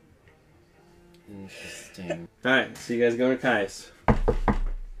 Interesting. All right. So you guys go to Caius.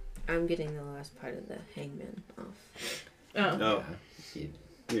 I'm getting the last part of the hangman off. Oh. Oh. Yeah,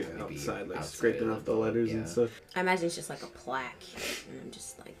 You're Maybe outside, like outside scraping of off the the boat, letters yeah. and stuff. I imagine it's just like a plaque, and I'm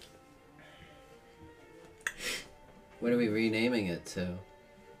just like, What are we renaming it to?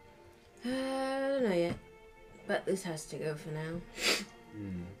 I don't know yet, but this has to go for now.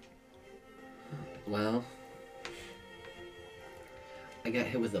 Well, I got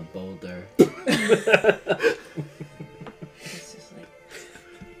hit with a boulder. It's just like,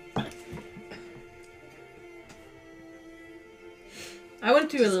 I went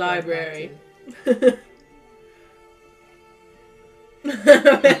to a just go back library. to-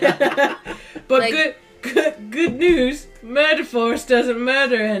 But Like- good news. Murder Force doesn't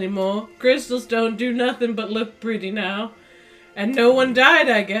murder anymore. Crystals don't do nothing but look pretty now. And no one died,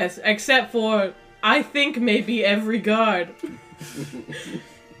 I guess, except for, I think, maybe every guard.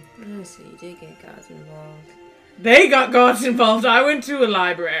 Oh, so you did get gods involved. They got gods involved. I went to a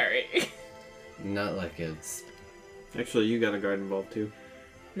library. Not like it's. Actually, you got a guard involved too.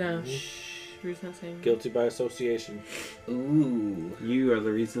 No, shh. Rue's not saying. Guilty by association. Ooh. You are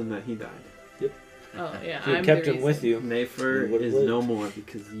the reason that he died. Oh, yeah, If you I'm kept the him with reason. you. Mayfer He would've is lived. no more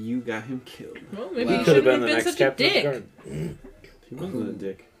because you got him killed. Well, maybe Well, he Could have shouldn't been have the been next such a captain of the dick. guard. He wasn't a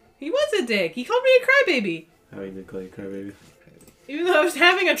dick. He was a dick. He called me a crybaby. How he did call you crybaby. Even though I was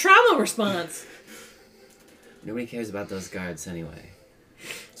having a trauma response. Nobody cares about those guards anyway.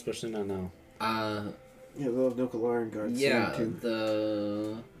 Especially not now. Yeah, they'll have Nokalaran guards Yeah, soon, too.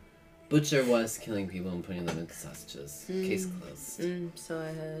 the butcher was killing people and putting them into sausages. Case closed. So I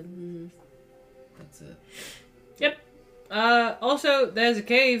had. That's it. Also, there's a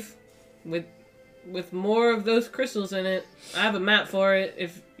cave with more of those crystals in it. I have a map for it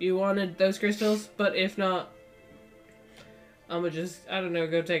if you wanted those crystals, but if not, I'ma just, I don't know,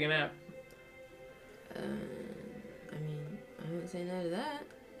 go take a nap. I mean, I wouldn't say no to that.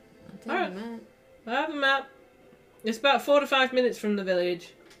 I'll take Alright. the map. I have a map. It's about 4 to 5 minutes from the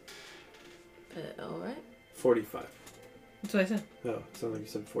village. Alright. 45. That's what I said. Oh, it sounded like you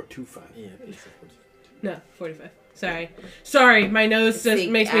said 425. Yeah. No, 45. Sorry, my nose just Fake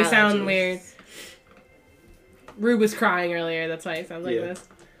makes me sound allergies. weird. Rue was crying earlier, that's why it sounds like Yeah. this.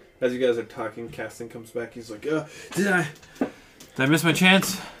 As you guys are talking, Caston comes back. He's like, did I miss my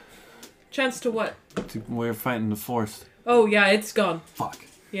chance? Chance to what? We're fighting the forest. Oh, yeah, it's gone. Fuck.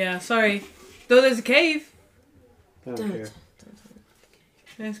 Yeah, sorry. Though there's a cave. I don't care.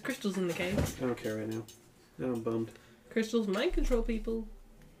 There's crystals in the cave. I don't care right now. I'm bummed. Crystals mind control people.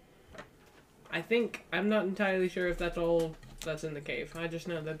 I think. I'm not entirely sure if that's all that's in the cave. I just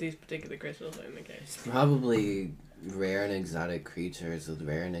know that these particular crystals are in the cave. Probably rare and exotic creatures with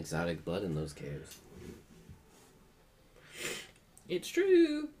rare and exotic blood in those caves. It's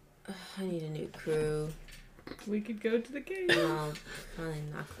true. I need a new crew. We could go to the cave. And I'll finally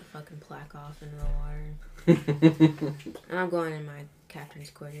knock the fucking plaque off into the water. And I'm going in my captain's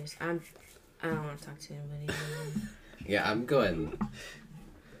quarters. I don't want to talk to anybody. Yeah, I'm going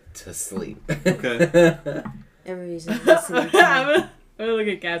to sleep. Okay. Everybody's listening to I'm gonna look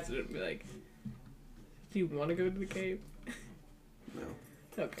at Cassie and be like, do you want to go to the cave? No,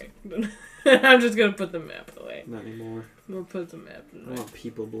 Okay. I'm just gonna put the map away. not anymore. I'm gonna put the map I away. want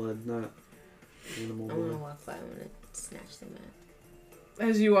people blood, not animal I'm gonna blood. walk by. I'm gonna snatch the map.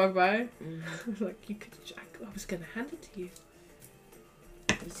 As you walk by, Mm-hmm. like, you could, I was gonna hand it to you.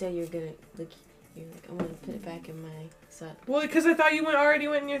 You said you're gonna look. You're like, I'm gonna put it back in my set. Well, because I thought you already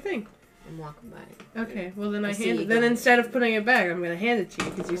went in your thing. I'm walking by. Okay, well then I see hand you it. Then going. instead of putting it back, I'm gonna hand it to you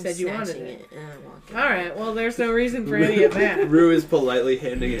because you I'm said you wanted snatching it. and I'm walking. All right, well there's no reason for any of that. Rue is politely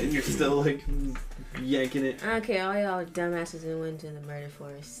handing it, and you're still like yanking it. Okay, all y'all dumbasses that went to the murder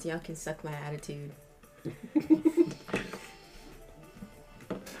forest. Y'all can suck my attitude.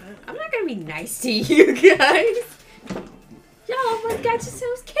 I'm not gonna be nice to you guys. Y'all almost got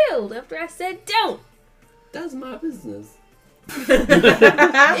yourselves killed after I said don't. That's my business.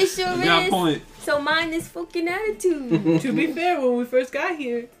 It sure You got a is. point. So mind this fucking attitude. To be fair, when we first got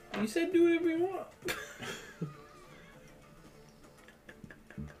here, you said do whatever you want.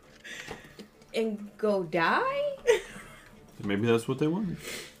 And go die? Maybe that's what they wanted.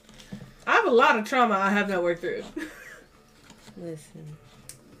 I have a lot of trauma I have not worked through. Listen.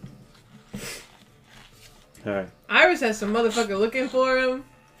 Alright. Iris has some motherfucker looking for him.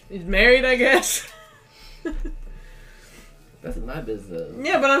 He's married, I guess. That's my business.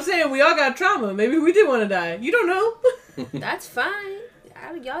 Yeah, but I'm saying we all got trauma. Maybe we did want to die. You don't know. That's fine.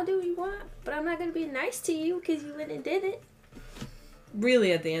 Y'all do what you want, but I'm not gonna be nice to you because you went and did it.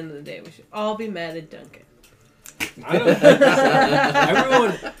 Really, at the end of the day, we should all be mad at Duncan. I don't think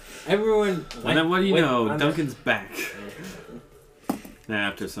so. Everyone. And then what do you went know? on Duncan's back. And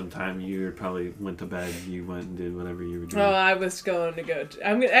after some time, you probably went to bed. You went and did whatever you were doing. Oh, I was going to go.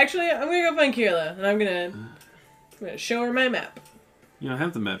 I'm gonna go find Kira, and I'm gonna show her my map. You don't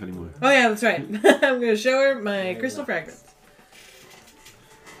have the map anymore. Oh yeah, that's right. I'm gonna show her my crystal fragments.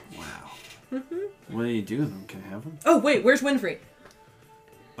 Wow. Mhm. What are you doing? Can I have them? Oh wait, where's Winfrey?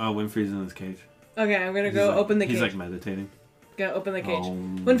 Oh, Winfrey's in his cage. Okay, I'm gonna He's go like- open the cage. He's like meditating. Go open the cage.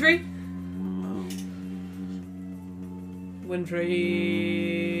 Om- Winfrey? Om-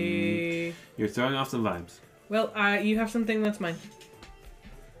 Winfrey. You're throwing off the vibes. Well, you have something that's mine.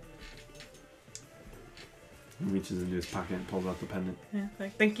 He reaches into his pocket and pulls out the pendant. Yeah,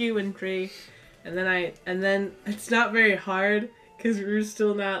 like, thank you, Winfrey. And then it's not very hard because we're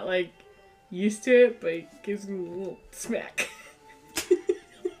still not like used to it, but it gives me a little smack.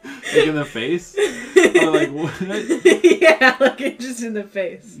 Like in the face? Or like what? Yeah, like it just in the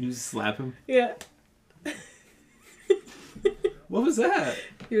face. You just slap him? Yeah, What was that?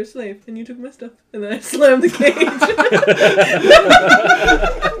 you're a slave, and you took my stuff, and then I slammed the cage.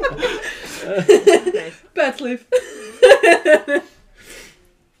 Bad slave.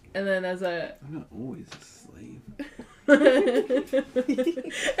 And then as I I'm not always a slave.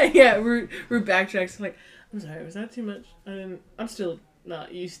 yeah, Root backtracks like, I'm sorry, was that too much? I'm still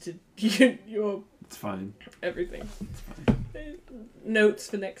not used to your It's fine. everything. It's fine. Notes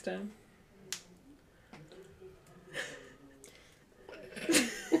for next time.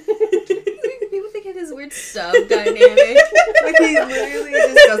 People think of this weird sub dynamic. Like he literally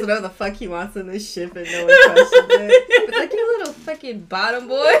just doesn't know what the fuck he wants in this ship and no one questions it. But like you little fucking bottom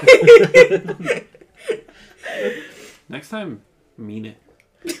boy. Next time, mean it.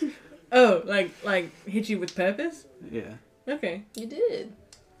 Oh, like hit you with purpose? Yeah. Okay. You did.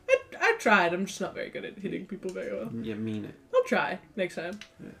 I tried. I'm just not very good at hitting people very well. Yeah, mean it. I'll try next time.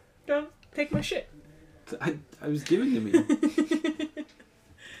 Yeah. Don't take my shit. I was giving him you.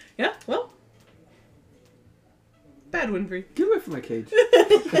 Yeah, well. Bad Winfrey. Get away from my cage.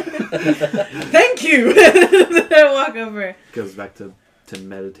 Thank you! I walk over. Goes back to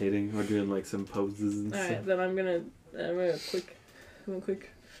meditating or doing like some poses and stuff. Alright, then I'm gonna quick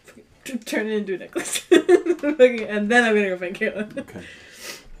turn it into a necklace. And then I'm gonna go find Kayla. Okay.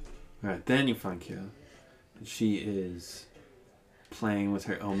 Alright, then you find Kayla. And she is playing with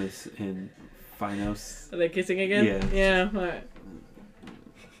her Omis in Finos. Are they kissing again? Yeah. Yeah, alright.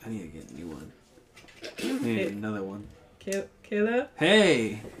 I need to get a new one. I need another one. Kayla?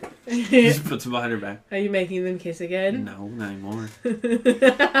 Hey! Just puts him behind her back. Are you making them kiss again? No, not anymore.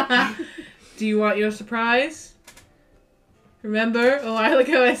 Do you want your surprise? Remember a while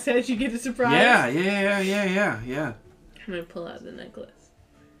ago I said you get a surprise? Yeah. I'm gonna pull out the necklace.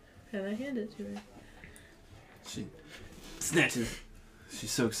 And I hand it to her. She snatches.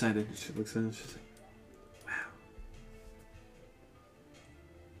 She's so excited. She looks at it and she's like, wow.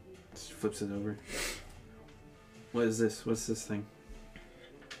 She flips it over. What is this? What's this thing?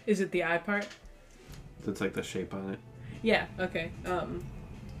 Is it the eye part? That's like the shape on it. Yeah, okay.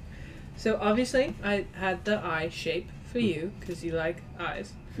 So obviously I had the eye shape for you because you like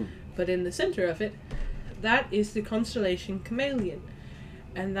eyes. But in the center of it, that is the constellation Chameleon.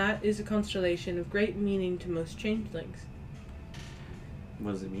 And that is a constellation of great meaning to most changelings.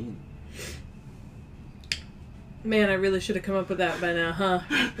 What does it mean? Man, I really should have come up with that by now, huh?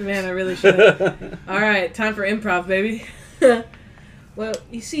 Man, I really should have. Alright, time for improv, baby. Well,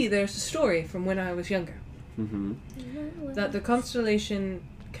 you see, there's a story from when I was younger. Mm-hmm. That the constellation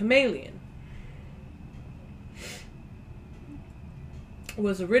Chameleon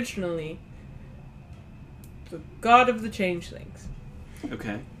was originally the god of the changelings.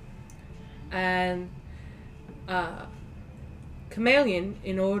 Okay. And Chameleon,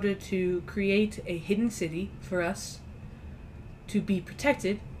 in order to create a hidden city for us to be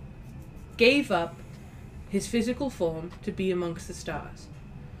protected, gave up his physical form to be amongst the stars.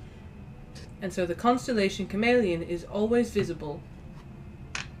 And so the constellation Chameleon is always visible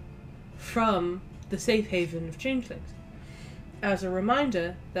from the safe haven of changelings, as a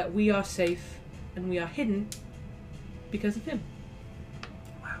reminder that we are safe and we are hidden because of him.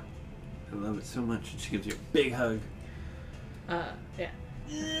 Wow. I love it so much. And she gives you a big hug. Yeah.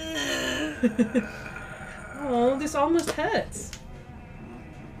 Oh, this almost hurts.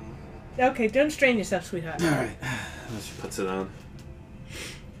 Okay, don't strain yourself, sweetheart. Alright. She puts it on.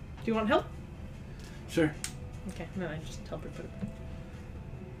 Do you want help? Sure. Okay, no, I just help her put it back.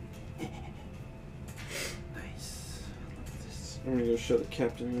 Nice. This. I'm gonna go show the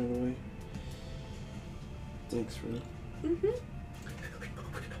captain right away. Thanks for that. Mm-hmm.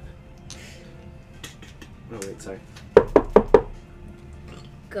 Oh wait, sorry.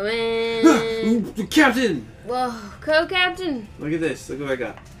 Come in. Ooh, the captain! Whoa, co-captain. Look at this. Look what I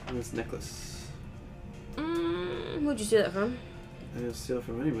got. This necklace. Who'd you steal that from? I didn't steal it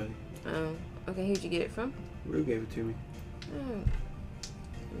from anybody. Oh, okay. Who'd you get it from? Rue gave it to me. Oh,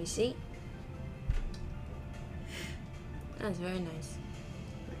 let me see. That's very nice.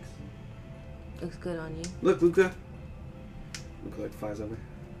 Thanks. Looks good on you. Look, Luca. Look like flies over.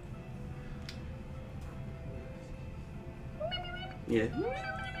 Yeah.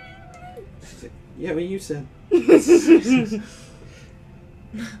 She's like, yeah, what you said.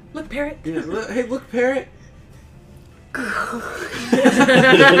 Look, parrot. Yeah. Look, hey, look, parrot.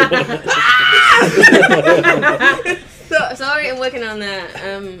 Sorry, I'm working on that.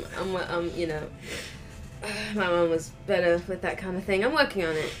 You know, my mom was better with that kind of thing. I'm working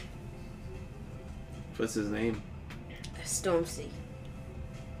on it. What's his name? Stormsea.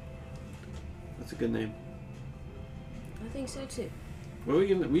 That's a good name. I think so too. What are we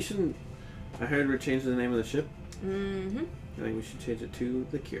gonna? We shouldn't. I heard we're changing the name of the ship. Mm-hmm. I think we should change it to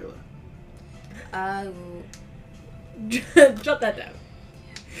the Kirla. I will. Jot that down.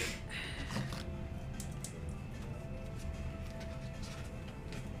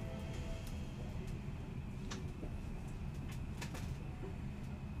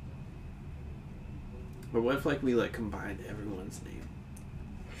 But what if like we like combined everyone's name?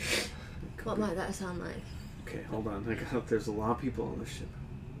 What might that sound like? Okay, hold on. I got there's a lot of people on this ship.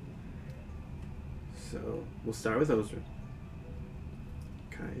 So we'll start with Ozra.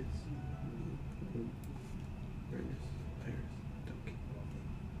 Caius. Ernest. Paris. Duncan.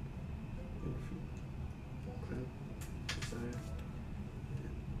 Winfrey. Cloud. Desire.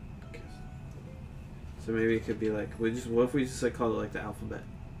 And Kiss. So maybe it could be like what if we just like call it like the alphabet?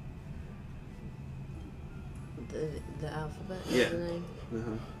 The alphabet? Is Yeah. the name?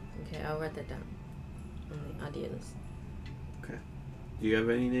 Uh-huh. Okay, I'll write that down on the idea list. Okay. Do you have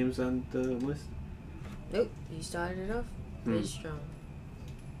any names on the list? Nope, you started it off very strong.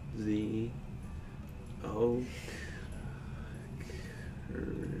 Z. O.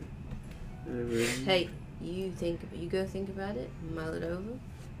 Hey, you go think about it, mull it over,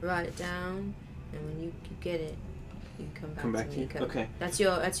 write it down, and when you get it, you come back to me. Okay. That's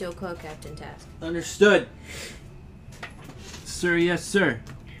your co-captain task. Understood. Sir, yes, sir.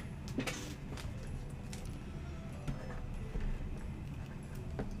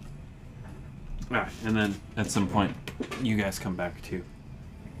 Alright, and then at some point, you guys come back too.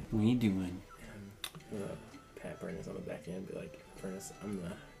 What are you doing? I'm gonna pat Burnus on the back end and be like, Burnus, I'm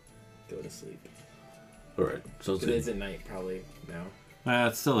gonna go to sleep. Alright, sounds It good. is at night probably now.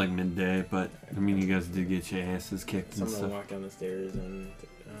 It's still like midday, but I mean, you guys did get your asses kicked So and I'm gonna stuff. walk down the stairs and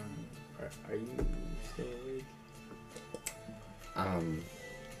are you still awake? Probably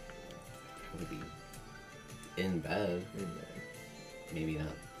be in bed. In bed. Maybe not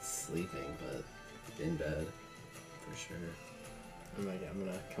sleeping, but in bed for sure. I'm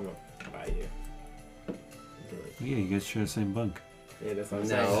gonna come up by you. And be like, Yeah, you guys share the same bunk. yeah, that's what I'm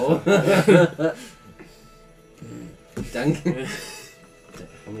No. Duncan.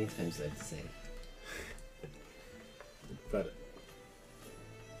 How many times do I have to say it? But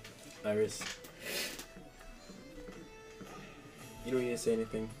Iris, you don't need to say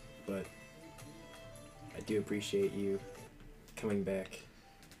anything, but I do appreciate you coming back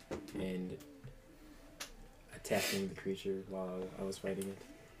and attacking the creature while I was fighting it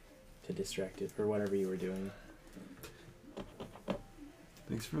to distract it or whatever you were doing.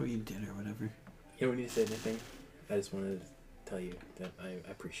 Thanks for what you did or whatever. You don't need to say anything. I just wanted to tell you that I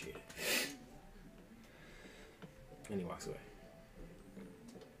appreciate it. And he walks away.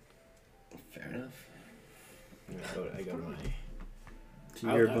 Fair enough. And I go to my... To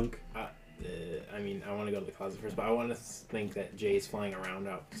your bunk. I mean, I want to go to the closet first, but I want to think that Jay's flying around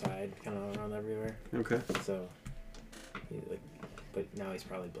outside, kind of around everywhere. Okay. So, but now he's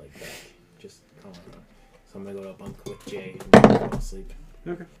probably like back, just calling around. So I'm gonna go to a bunk with Jay and go to sleep.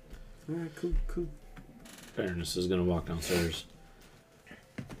 Okay. Alright, cool. Fairness is gonna walk downstairs.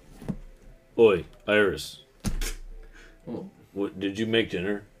 Oi, Iris. Oh. What did you make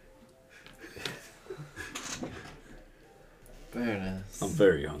dinner? Fairness. I'm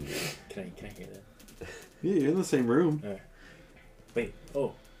very hungry. Can I hear that? Yeah, you're in the same room. Wait.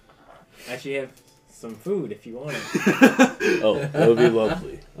 Oh, I actually have some food if you want it. Oh, that would be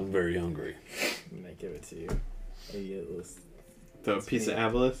lovely. I'm very hungry. And I give it to you. Maybe a little The piece of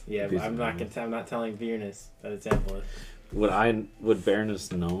aboleth. Yeah, Piece but of I'm not telling Viernus that it's aboleth. Would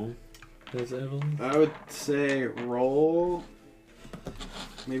Baroness know? His aboleth? I would say roll.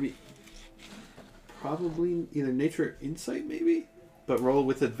 Maybe. Probably either nature or insight, maybe, but roll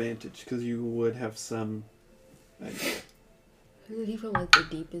with advantage because you would have some idea. Is he from like the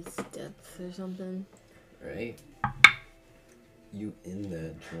deepest depths or something? Right? You in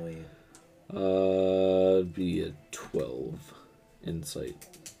that joint. It'd be a 12 insight.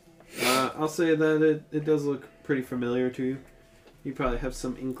 I'll say that it does look pretty familiar to you. You probably have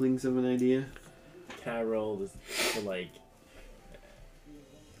some inklings of an idea. Can I roll this for like?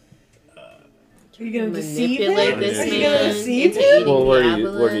 Are you gonna deceive Manipulate him? this Are you man gonna deceive into him? eating Well, the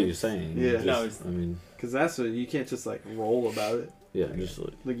what are you aboleth? saying? Yeah. Just- No, it's- I mean, Because that's what you can't just like roll about it. yeah, just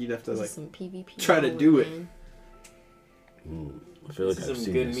like, Like you'd have to This like is some PvP. try to rolling, do it. man. I feel like This I've is some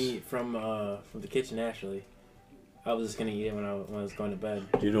seen good this. meat from the kitchen. Actually, I was just gonna eat it when I was going to bed.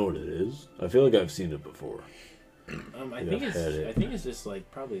 Do you know what it is? I feel like I've seen it before. I Yeah, think I've had it. I think it's just like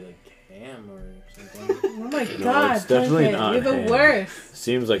probably like ham or something. Oh my No, god, it's definitely Duncan, not you're the ham. worst.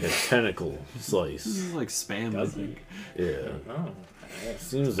 Seems like a tentacle slice. This is like spam, I Does think. Yeah. Oh,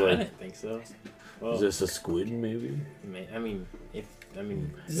 Seems I like. didn't think so. Well, Is this a squid, maybe? I mean, This It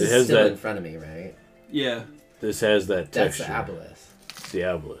is has still that- in front of me, right? Yeah. This has that That's texture. the aboleth. It's the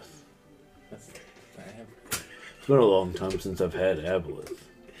aboleth. that's, I have. It's been a long time since I've had aboleth.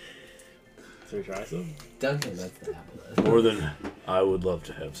 Should we try some? Duncan, that's the aboleth. More than I would love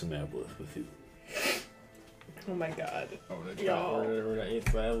to have some aboleth with you. Oh my god. We're gonna eat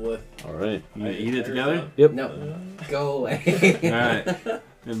some aboleth. All right. You gonna eat it together? Yep. No, go away. Alright.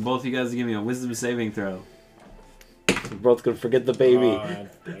 And both you guys give me a wisdom saving throw. We're both gonna forget the baby.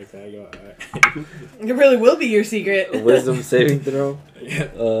 Okay, go. It really will be your secret. A wisdom saving throw. Yeah.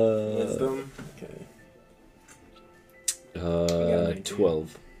 Uh, Wisdom. Okay. 19.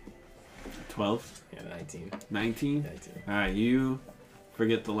 12. 12. Yeah, 19. 19. 19. Alright, you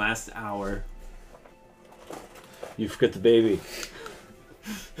forget the last hour. You forget the baby.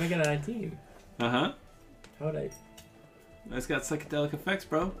 I got a 19. Uh-huh. How would I? That's got psychedelic effects,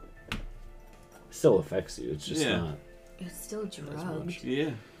 bro. Still affects you. It's just Yeah. not. It's still much. drugged.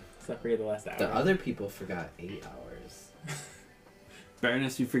 Yeah. Let's not forget the last hour. The other people forgot 8 hours.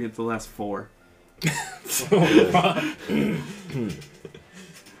 Baroness, you forget the last 4.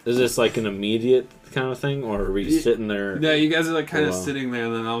 Is this like an immediate kind of thing, or are we Yeah. sitting there? No, you guys are like kind of Oh, wow. sitting there,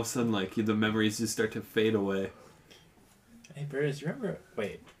 and then all of a sudden, like the memories just start to fade away. Hey, Burris, you remember?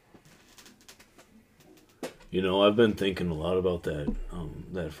 Wait. You know, I've been thinking a lot about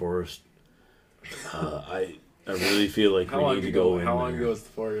that forest. I really feel like we need to go in How long there. ago was the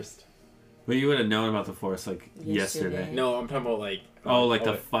forest? Well, you would have known about the forest like yesterday. No, I'm talking about like. Oh, like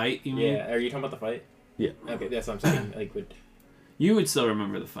the wait. fight? You mean? Yeah, are you talking about the fight? Yeah. Okay, that's what I'm saying. Like, You would still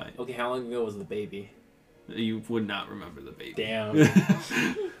remember the fight. okay, how long ago was the baby? You would not remember the baby. Damn.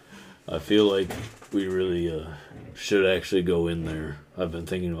 I feel like we really should actually go in there. I've been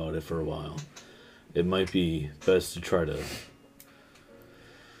thinking about it for a while. It might be best to try to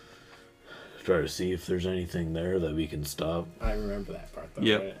see if there's anything there that we can stop. I remember that part though.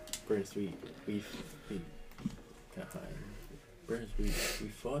 Yep. Right? Burris, we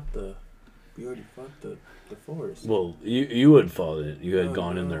already fought the forest. Well, you had fought it. You had Oh,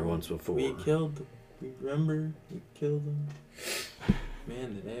 gone in there no. once before. We killed them. We killed them.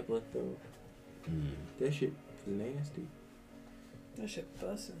 Man, the aboleth though. That shit was nasty. That shit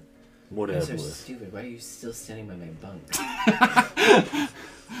bussin'. What You guys are aboleth? stupid. Why are you still standing by my bunk?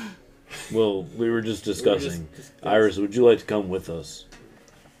 Well, we were just discussing. Just Iris, would you like to come with us?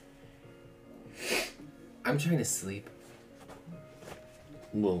 I'm trying to sleep.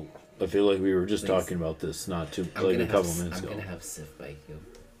 Well, I feel like we were just Please. talking about this not too I'm like gonna a couple have, minutes I'm ago. gonna have Sif bike you.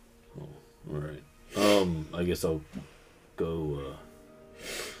 All right. I guess I'll go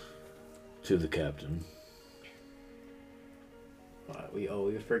to the captain. we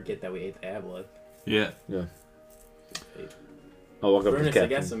forget that we ate the aboleth. Yeah. Yeah. I'll walk up to the Furnace, I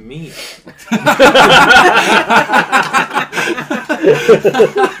captain. got some meat.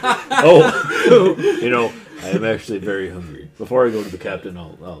 Oh, you know, I am actually very hungry. Before I go to the captain,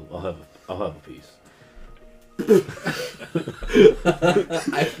 I'll have a piece.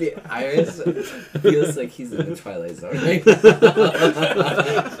 I feel Iris feels like he's in the Twilight Zone right now.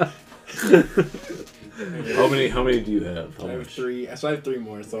 How many do you have? How I have much? 3. So I have 3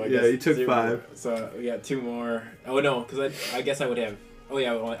 more. So I Yeah, guess you took 0 5. more. So we got 2 more. Oh no, because I guess I would have. Oh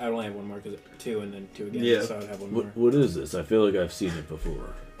yeah, I would only have 1 more because 2 and then 2 again. Yeah. So I would have 1 more. What is this? I feel like I've seen it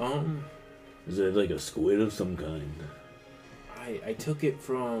before. Um, Is it like a squid of some kind? I took it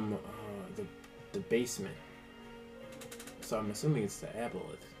from the basement. So I'm assuming it's the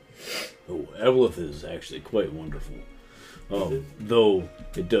aboleth. Oh, Aboleth is actually quite wonderful. Though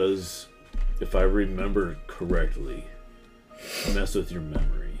it does, if I remember correctly, mess with your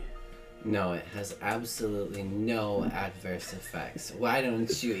memory. No, it has absolutely no adverse effects. Why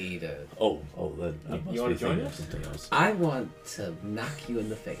don't you eat it? Oh, that I must wanna be join thinking of us? something else. I want to knock you in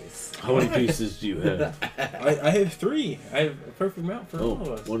the face. How many pieces do you have? I have 3. I have a perfect amount for all of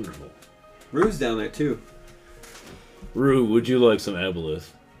Oh, us. wonderful. Rue's down there too. Rue, would you like some Aboleth?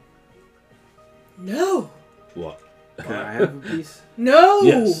 No. What? Can I have a piece? No.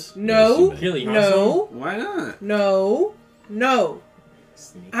 Yes. No. Yes, Keely, you want some? No. Why not? No. No.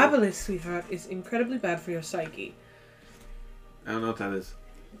 Sneaky. Aboleth, sweetheart, is incredibly bad for your psyche. I don't know what that is.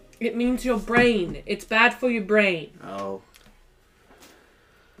 It means your brain. It's bad for your brain. Oh.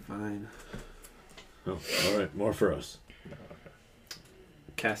 Fine. Oh, all right, more for us.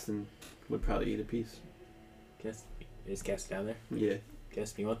 Caston would probably eat a piece. Guess, is Cass down there? Yeah.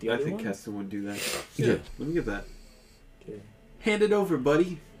 Guess you want the I other think one? Caston would do that. Yeah. Let me get that. Okay. Hand it over,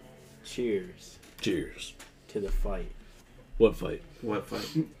 buddy. Cheers Cheers. to the fight. What fight? What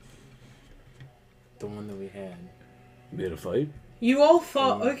fight? The one that we had. We had a fight? You all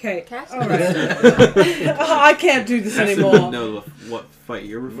thought, okay. Cass? All right. Oh, I can't do this Caston anymore. wouldn't know what fight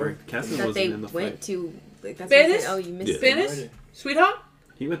you're referring to. Caston That wasn't they in the went fight. to. Like, that's Bennis? what I said. Oh, you missed Yeah. it. Bennis? Sweetheart,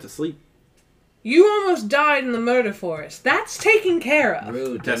 He went to sleep. you almost died in the murder forest. That's taken care of.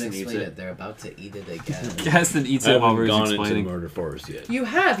 Rude, don't Caston eats explain it. it. They're about to eat it again. Gaston eats I it while haven't Rue's gone into the explaining. murder forest yet. You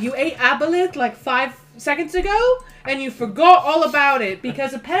have. You ate aboleth like 5 seconds ago, and you forgot all about it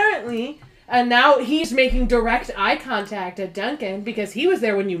because apparently, and now he's making direct eye contact at Duncan because he was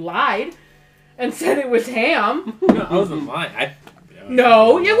there when you lied and said it was ham. No, I wasn't lying.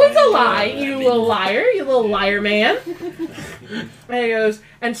 No, it was a lie, you little liar, you little liar man. And he goes,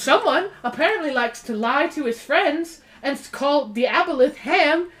 and someone apparently likes to lie to his friends and call the aboleth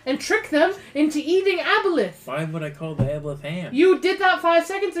ham and trick them into eating aboleth. Why would I call the aboleth ham? You did that 5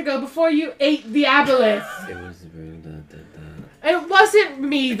 seconds ago before you ate the aboleth. It was rude that did that. It wasn't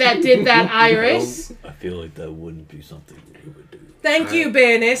me that did that, Iris. I feel like that wouldn't be something we would do. Thank you,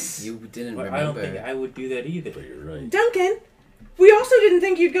 Bernice. You didn't But I don't remember. think I would do that either. But you're right. Duncan, we also didn't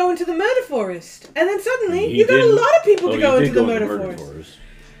think you'd go into the murder forest. And then suddenly, He you got a didn't- lot of people to you go did into the go murder forest.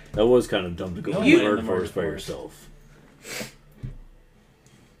 That was kind of dumb to go You into the went in murder the forest by murder forest. yourself.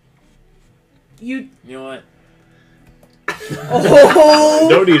 You... You know what? Oh!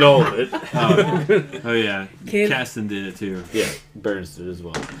 Don't eat all of it. Oh yeah, Kid. Caston did it too. Yeah, Burns did as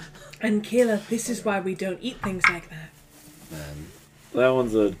well. And Kayla, this is why we don't eat things like that. Man. That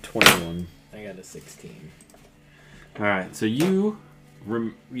one's a 21. I got a 16. All right, so you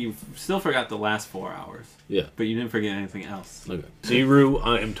still forgot the last 4 hours, Yeah. but you didn't forget anything else. Okay. See, Rue,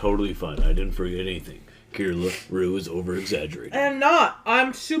 I am totally fine. I didn't forget anything. Kirla, Rue is over exaggerating. I'm not.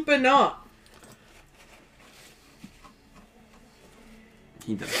 I'm super not.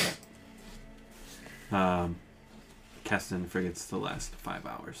 He does that. Caston forgets the last 5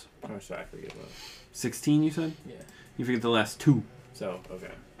 hours. How much did I forget about? 16, you said? Yeah. You forget the last 2. So, okay.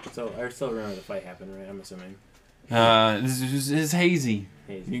 So, I still remember the fight happened, right? I'm assuming. It's hazy.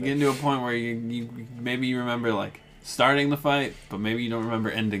 Hazy You fight. get to a point where you maybe you remember like starting the fight, but maybe you don't remember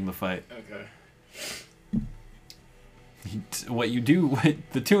ending the fight. Okay. What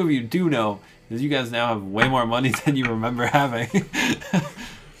the two of you do know is you guys now have way more money than you remember having.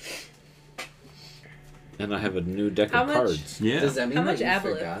 And I have a new deck How of much? cards. Yeah. Does that mean How that much you aboleth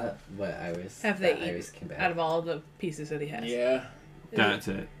forgot what Iris, have they that Iris eaten came back? out of all the pieces that he has? Yeah. That's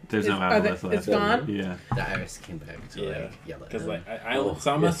it. There's no Are they- aboleth left. it's gone? Yeah. The Iris came back to Yeah. like yell at Because, him. like, Oh,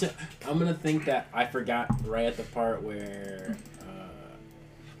 so I'm, yes. I'm gonna think that I forgot right at the part where,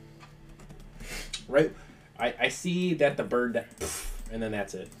 right, I see that the bird, and then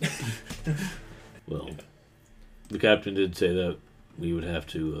that's it. Well, the captain did say that we would have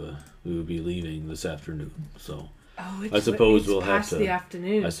to, we would be leaving this afternoon. So Oh, I suppose it's we'll have past to- the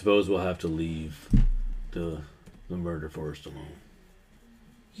afternoon. I suppose we'll have to leave the murder forest alone.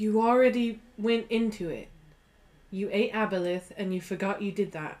 You already went into it. You ate aboleth and you forgot you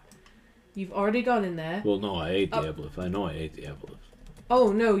did that. You've already gone in there. Well, no, I ate the Oh. aboleth. I know I ate the aboleth.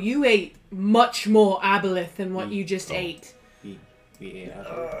 Oh no, you ate much more aboleth than what you just Oh. ate. We ate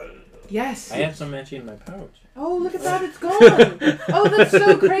apple. Yes. I have some actually in my pouch. Oh, look at that, it's gone. Oh, that's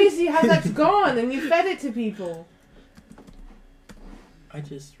so crazy how that's gone and you fed it to people. I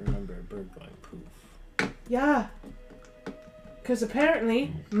just remember a bird going poof. Yeah. Because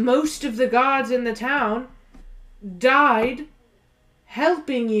apparently, most of the guards in the town died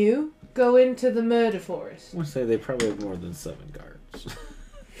helping you go into the murder forest. I would say they probably have more than 7 guards.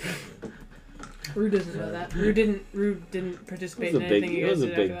 Rue doesn't know that. Rue didn't participate in anything you It guys was a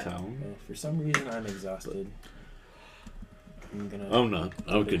did big after that. town. Well, for some reason, I'm exhausted. I'm gonna. I'm not.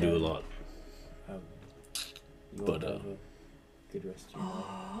 I could do a lot. You But, all have a good rest of your night.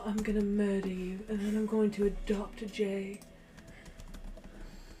 Oh, I'm gonna murder you, and then I'm going to adopt a Jay.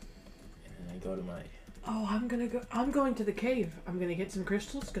 And then I go to my. Oh, I'm going to the cave. I'm gonna get some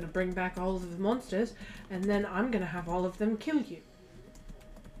crystals, gonna bring back all of the monsters, and then I'm gonna have all of them kill you.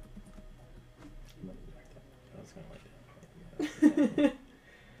 I was kind of like that.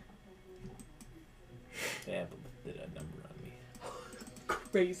 They have a number on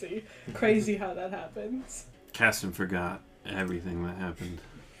me. Crazy how that happens. Caston forgot everything that happened.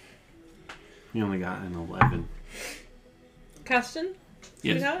 He only got an 11. Caston,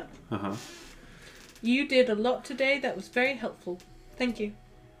 Yes. sweetheart, Uh-huh. you did a lot today that was very helpful. Thank you.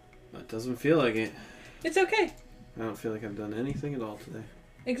 That doesn't feel like it. It's okay. I don't feel like I've done anything at all today.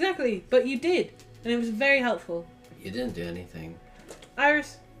 Exactly, but you did, and it was very helpful. You didn't do anything.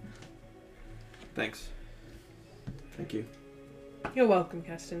 Iris, Thanks. Thank you. you're welcome,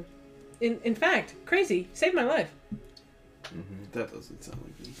 Caston. In fact, Crazy saved my life. Mm-hmm. That doesn't sound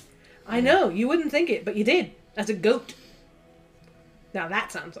like me. I know, you wouldn't think it, but you did. As a goat. Now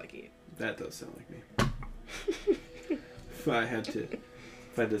that sounds like you. That does sound like me. If I had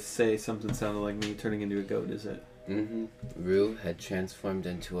to say something sounded like me turning into a goat, is it? Mm-hmm. Rue had transformed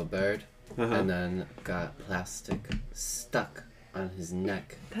into a bird Uh-huh. and then got plastic stuck on his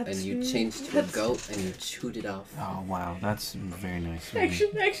neck. That's- and you changed to a goat and you chewed it off. Oh wow, that's very nice. Actually,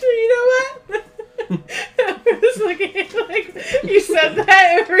 you know what? I was looking at like you said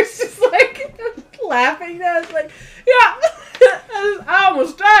that, and we're just like laughing. I was like, yeah. I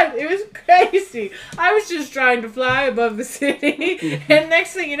almost died. It was crazy. I was just trying to fly above the city, and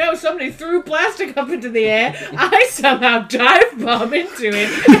next thing you know, somebody threw plastic up into the air. I somehow dive bomb into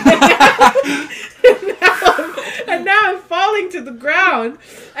it, and now I'm falling to the ground,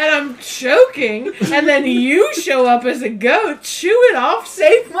 and I'm choking, and then you show up as a goat, chew it off,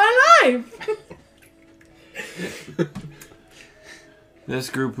 save my life. This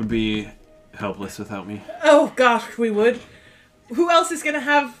group would be helpless without me. Oh gosh, we would. Who else is gonna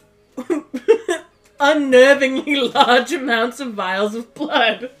have unnervingly large amounts of vials of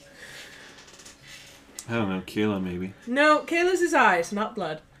blood? I don't know, Keela maybe. No, Kayla's his eyes, not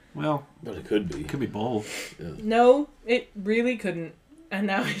blood. Well, But it could be. it could be both. No, it really couldn't. And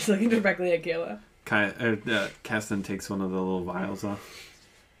now he's looking directly at Kayla. Caston takes one of the little vials off.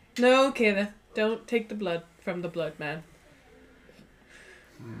 No, Kayla, don't take the blood from the blood man.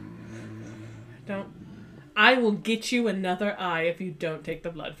 Don't. I will get you another eye if you don't take the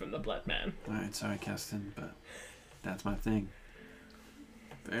blood from the blood man. Alright, sorry Caston, but that's my thing.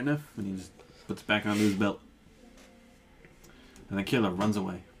 Fair enough. And he just puts it back onto his belt. And the killer runs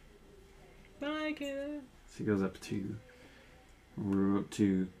away. Bye, Kayla. So he goes up to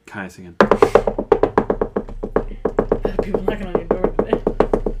Caius again. People knocking on your door today.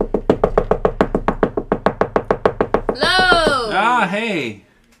 Hello! Ah, hey!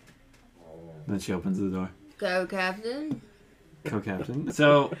 Then she opens the door. Go, Captain. Co-captain.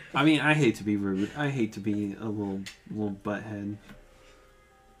 So, I mean, I hate to be rude. I hate to be a little butthead.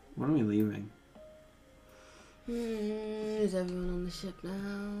 When are we leaving? Is everyone on the ship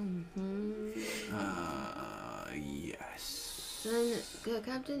now? Yes. Then, go,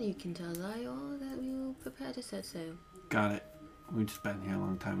 Captain, you can tell Lior that we will prepare to set sail. Got it. We've just been here a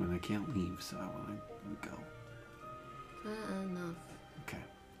long time and I can't leave, so I want to go. Fair enough. Okay.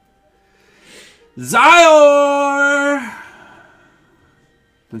 Zyor!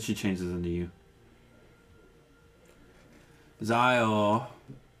 Then she changes into you. Zyor,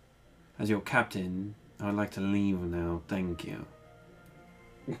 as your captain, I would like to leave now. Thank you.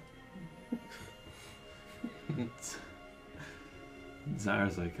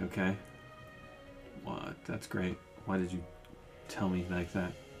 Zyor's like, okay. What? That's great. Why did you tell me like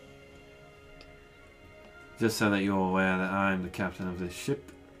that? Just so that you're aware that I'm the captain of this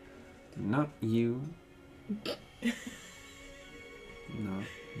ship. Not you. Not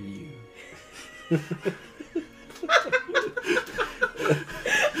you.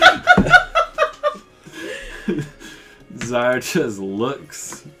 Zyor just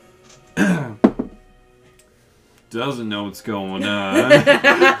looks. Doesn't know what's going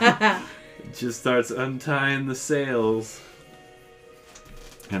on. Just starts untying the sails.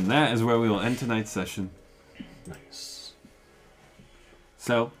 And that is where we will end tonight's session. Nice.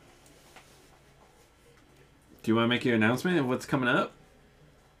 So, do you want to make your announcement of what's coming up?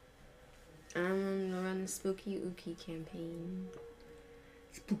 I'm gonna run the Spooky Ookie campaign.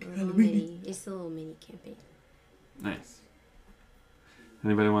 Spooky A little Halloween. mini. It's a little mini campaign. Nice.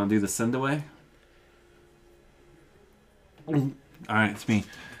 Anybody want to do the send away? Alright, it's me.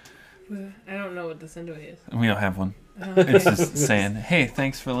 I don't know what the Sendoi is. We don't have one. Oh, It's okay. just saying, hey,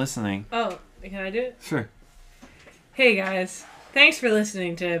 thanks for listening. Oh, can I do it? Sure. Hey guys, thanks for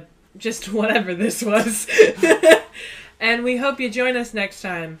listening to just whatever this was. And we hope you join us next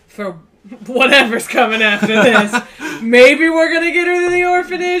time for whatever's coming after this. Maybe we're gonna get her to the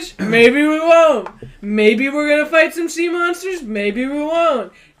orphanage. Maybe we won't. Maybe we're gonna fight some sea monsters. Maybe we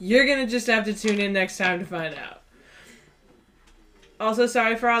won't. You're gonna just have to tune in next time to find out. Also,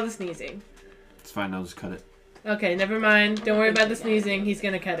 sorry for all the sneezing. It's fine, I'll just cut it. Okay, never mind. Don't worry about the sneezing. He's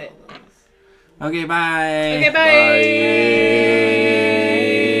gonna cut it. Okay, bye. Okay, bye.